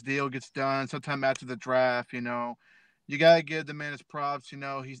this deal gets done sometime after the draft. You gotta give the man his props.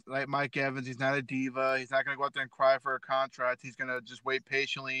 He's like Mike Evans. He's not a diva. He's not gonna go out there and cry for a contract. He's gonna just wait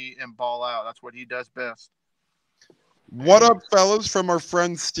patiently and ball out. That's what he does best. What up, fellas? From our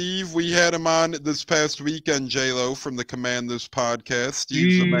friend Steve, we had him on this past weekend. J-Lo from the Command This podcast.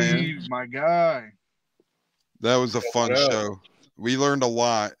 Steve's the man. My guy. That was a fun show. We learned a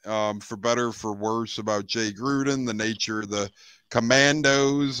lot, for better or for worse, about Jay Gruden, the nature of the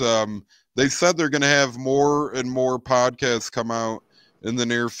Commandos. They said they're going to have more and more podcasts come out in the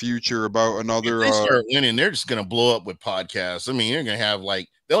near future about another. If they start winning, they're just going to blow up with podcasts. I mean, they're going to have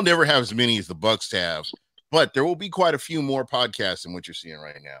They'll never have as many as the Bucs have, but there will be quite a few more podcasts than what you're seeing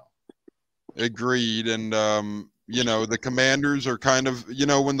right now. Agreed. And you know, the Commanders are kind of, you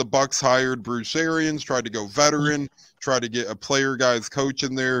know, when the Bucs hired Bruce Arians, tried to go veteran, try to get a player guys coach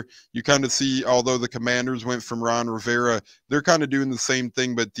in there, you kind of see, although the Commanders went from Ron Rivera, they're kind of doing the same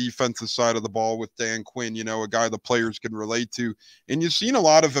thing, but defensive side of the ball with Dan Quinn, you know, a guy the players can relate to. And you've seen a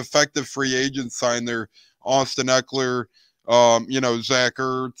lot of effective free agents sign there. Austin Eckler, you know, Zach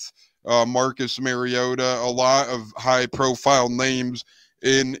Ertz, Marcus Mariota, a lot of high profile names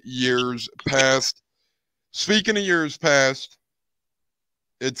in years past. Speaking of years past,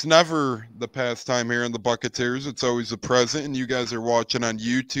 it's never the past time here in the Buccateers. It's always the present, and you guys are watching on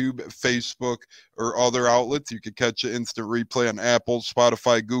YouTube, Facebook, or other outlets. You can catch an instant replay on Apple,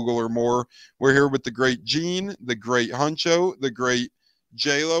 Spotify, Google, or more. We're here with the great Gene, the great Huncho, the great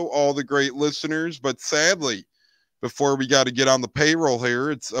J-Lo, all the great listeners. But sadly, before we got to get on the payroll here,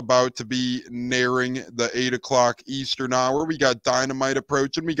 it's about to be nearing the 8 o'clock Eastern hour. We got Dynamite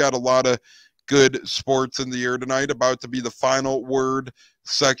approaching. We got a lot of good sports in the air tonight, about to be the final word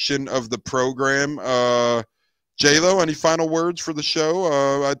section of the program. J-Lo, any final words for the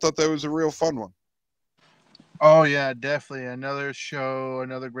show? I thought that was a real fun one. Oh, yeah, definitely. Another show,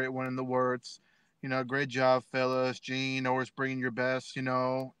 another great one in the works. You know, great job, fellas. Gene, always bringing your best, you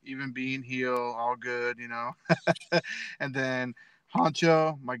know, even being heel, all good, you know. And then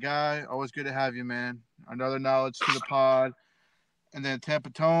Honcho, my guy, always good to have you, man. Another knowledge to the pod. And then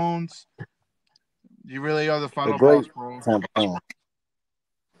Tampa Tones. You really are the final boss, bro.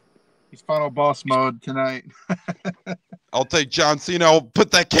 He's final boss mode tonight. I'll take John Cena. I'll put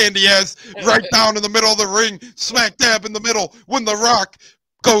that candy ass right down in the middle of the ring, smack dab in the middle when The Rock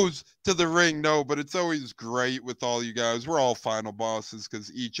goes to the ring. No, but it's always great with all you guys. We're all final bosses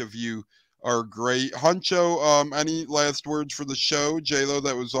because each of you are great. Huncho, any last words for the show? J-Lo,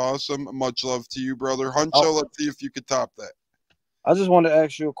 that was awesome. Much love to you, brother. Huncho, let's see if you could top that. I just wanted to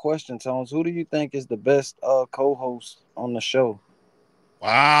ask you a question, Tones. Who do you think is the best co-host on the show?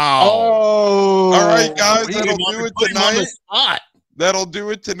 Wow. Oh. All right, guys, that'll do it tonight. That'll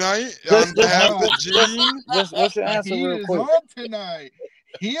do it tonight. On behalf of Gene. What's your answer He real is quick? on tonight.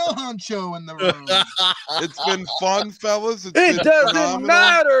 Heel Huncho in the room. It's been fun, fellas. It's It been doesn't phenomenal.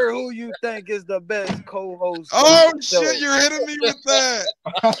 matter who you think is the best co-host. Oh, on the show. shit, you're hitting me with that.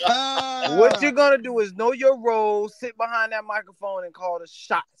 What you're going to do is know your role, sit behind that microphone, and call the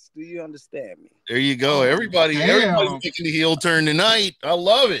shots. Do you understand me? There you go. Everybody's taking the heel turn tonight. I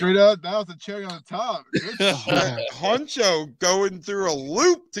love it. Straight up, that was the cherry on the top. Good shit. Huncho going through a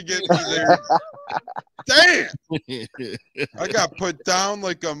loop to get me there. Damn. I got put down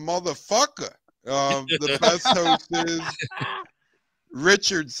like a motherfucker. The best host is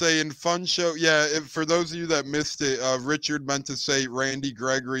Richard saying fun show. Yeah, for those of you that missed it, Richard meant to say Randy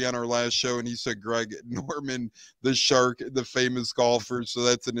Gregory on our last show, and he said Greg Norman, the Shark, the famous golfer. So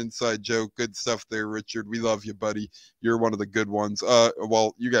that's an inside joke. Good stuff there, Richard. We love you, buddy. You're one of the good ones.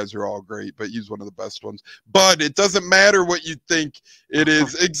 Well, you guys are all great, but he's one of the best ones. But it doesn't matter what you think it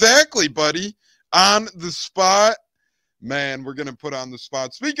is. Exactly, buddy. On the spot. Man, we're going to put on the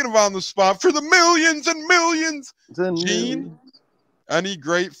spot. Speaking of on the spot, for the millions and millions, Gene, any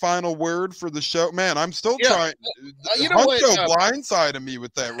great final word for the show? Man, I'm still trying. You know what? Blindsided me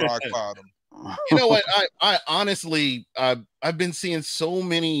with that rock bottom. You know what? I honestly, I've been seeing so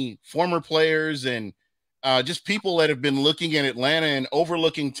many former players and just people that have been looking at Atlanta and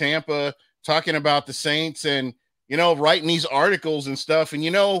overlooking Tampa, talking about the Saints and, you know, writing these articles and stuff. And, you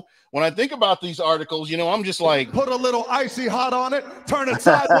know, when I think about these articles, you know, I'm just like, put a little icy hot on it, turn it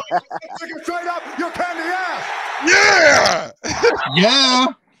sideways, stick it straight up your candy ass. Yeah. Yeah.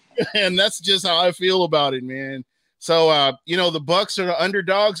 And that's just how I feel about it, man. So, you know, the Bucs are the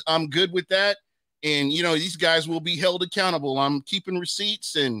underdogs. I'm good with that. And, you know, these guys will be held accountable. I'm keeping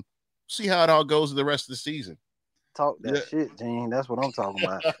receipts and see how it all goes the rest of the season. Talk that shit, Gene. That's what I'm talking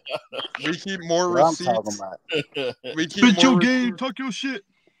about. We keep more That's receipts. what I'm talking about. We keep Spit your more game. Talk your shit.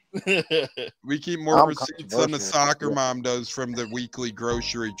 We keep more I'm receipts than the controversial. soccer mom does from the weekly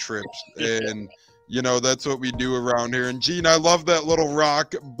grocery trips. And, you know, that's what we do around here. And, Gene, I love that little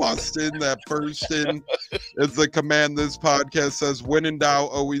rock busting, that bursting. As the command this podcast says, when in doubt,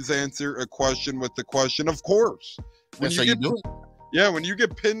 always answer a question with the question. Of course. That's how you do it. Yeah, when you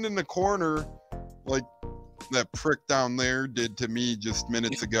get pinned in the corner, like that prick down there did to me just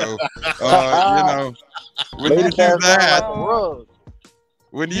minutes ago, you know, when you do that,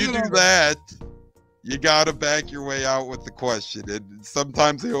 when you do that, you got to back your way out with the question. And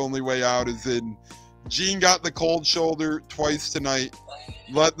sometimes the only way out is in. Gene got the cold shoulder twice tonight.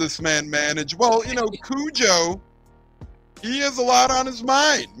 Let this man manage. Well, you know, Kujoe He has a lot on his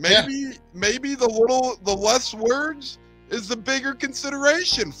mind. Maybe the less words is the bigger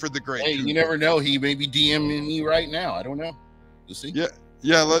consideration for the great. Hey, you never know. He may be DMing me right now. I don't know. We'll see.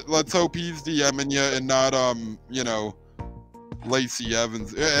 Yeah. Let's hope he's DMing you and not Lacey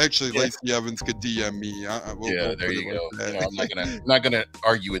Evans. Actually, Lacey Evans could DM me. We'll there you go. I'm not gonna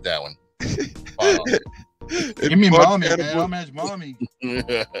argue with that one. Give me mommy, man. I'll match mommy.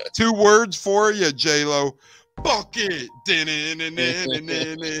 2 words for you, J-Lo. Bucket. Hey,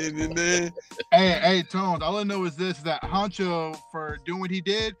 Tones. All I know is this: that Honcho, for doing what he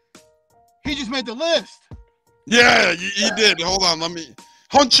did, he just made the list. Yeah, he did. Hold on,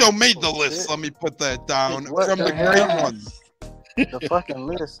 Honcho made the list. Let me put that down from the great ones. The fucking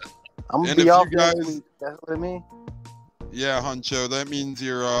list. I'm gonna And be if off you guys- this week. That's what I mean. Yeah, Honcho, that means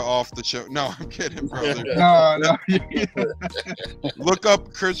you're off the show. No, I'm kidding, brother. No. Look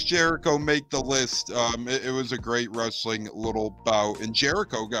up Chris Jericho make the list. It was a great wrestling little bout, and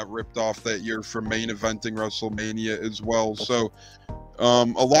Jericho got ripped off that year for main eventing WrestleMania as well. So a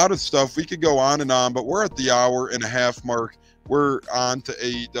lot of stuff. We could go on and on, but we're at the 1.5 hour mark. We're on to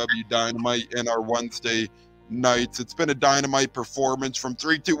AEW Dynamite and our Wednesday nights. It's been a dynamite performance from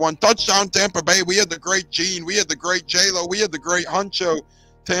 3, 2, 1 touchdown Tampa Bay. We had the great Gene, we had the great J-Lo, we had the great Huncho.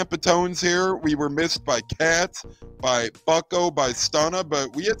 Tampa Tones here. We were missed by Cat, by Bucko, by Stunna,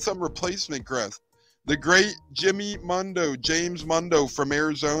 but we had some replacement guests. The great James Mundo from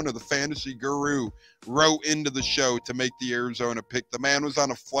Arizona, the fantasy guru, wrote into the show to make the Arizona pick. The man was on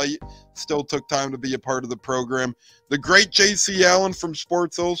a flight, still took time to be a part of the program. The great JC Allen from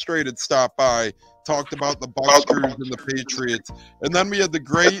Sports Illustrated stopped by, talked about the Bucs crews and the Patriots. And then we had the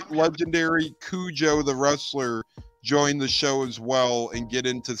great legendary Kujoe, the wrestler, join the show as well and get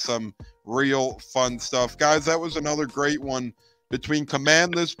into some real fun stuff. Guys, that was another great one between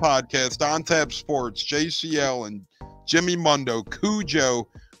Command This Podcast, On Tap Sports, JC Allen, Jimmy Mundo, Kujoe.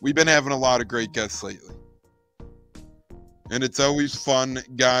 We've been having a lot of great guests lately. And it's always fun,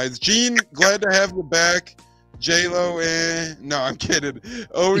 guys. Gene, glad to have you back. J-Lo, no, I'm kidding.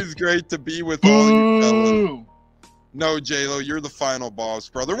 Always great to be with all you fellas. No, J-Lo, you're the final boss,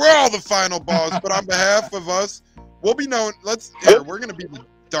 brother. We're all the final boss, but on behalf of us, we'll be known. We're going to be the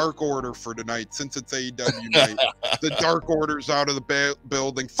Dark Order for tonight since it's AEW night. The Dark Order's out of the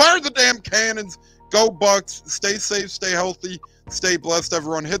building. Fire the damn cannons. Go Bucs. Stay safe, stay healthy, stay blessed,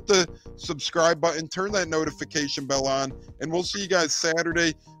 everyone. Hit the subscribe button, turn that notification bell on, and we'll see you guys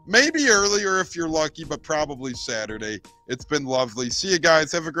Saturday. Maybe earlier if you're lucky, but probably Saturday. It's been lovely. See you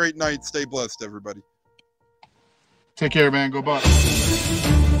guys. Have a great night. Stay blessed, everybody. Take care, man. Go Bucs.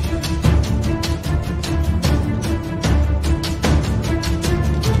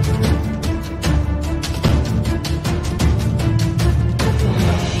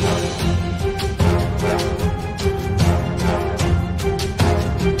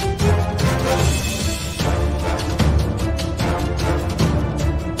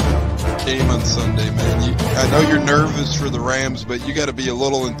 On Sunday, man. I know you're nervous for the Rams, but you got to be a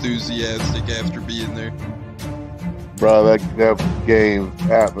little enthusiastic after being there. Bro, that game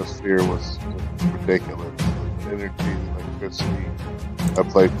atmosphere was ridiculous. The energy, the electricity. That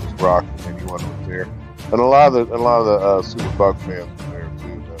place was rocking. Anyone was there, and a lot of the Super Buck fans were there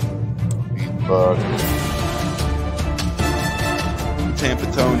too. The Bucs. Tampa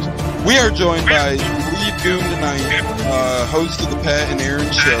Tones. We are joined by Lead Goon tonight, host of the Pat and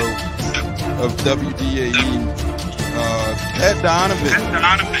Aaron Show of WDAE, Pat Donovan.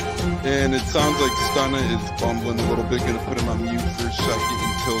 And it sounds like Stunna is bumbling a little bit. Going to put him on mute for a second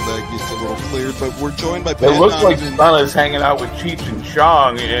until that gets a little cleared. But we're joined by Pat It looks like Donovan. Stunna's hanging out with Cheech and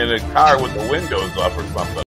Chong in a car with the windows up or something.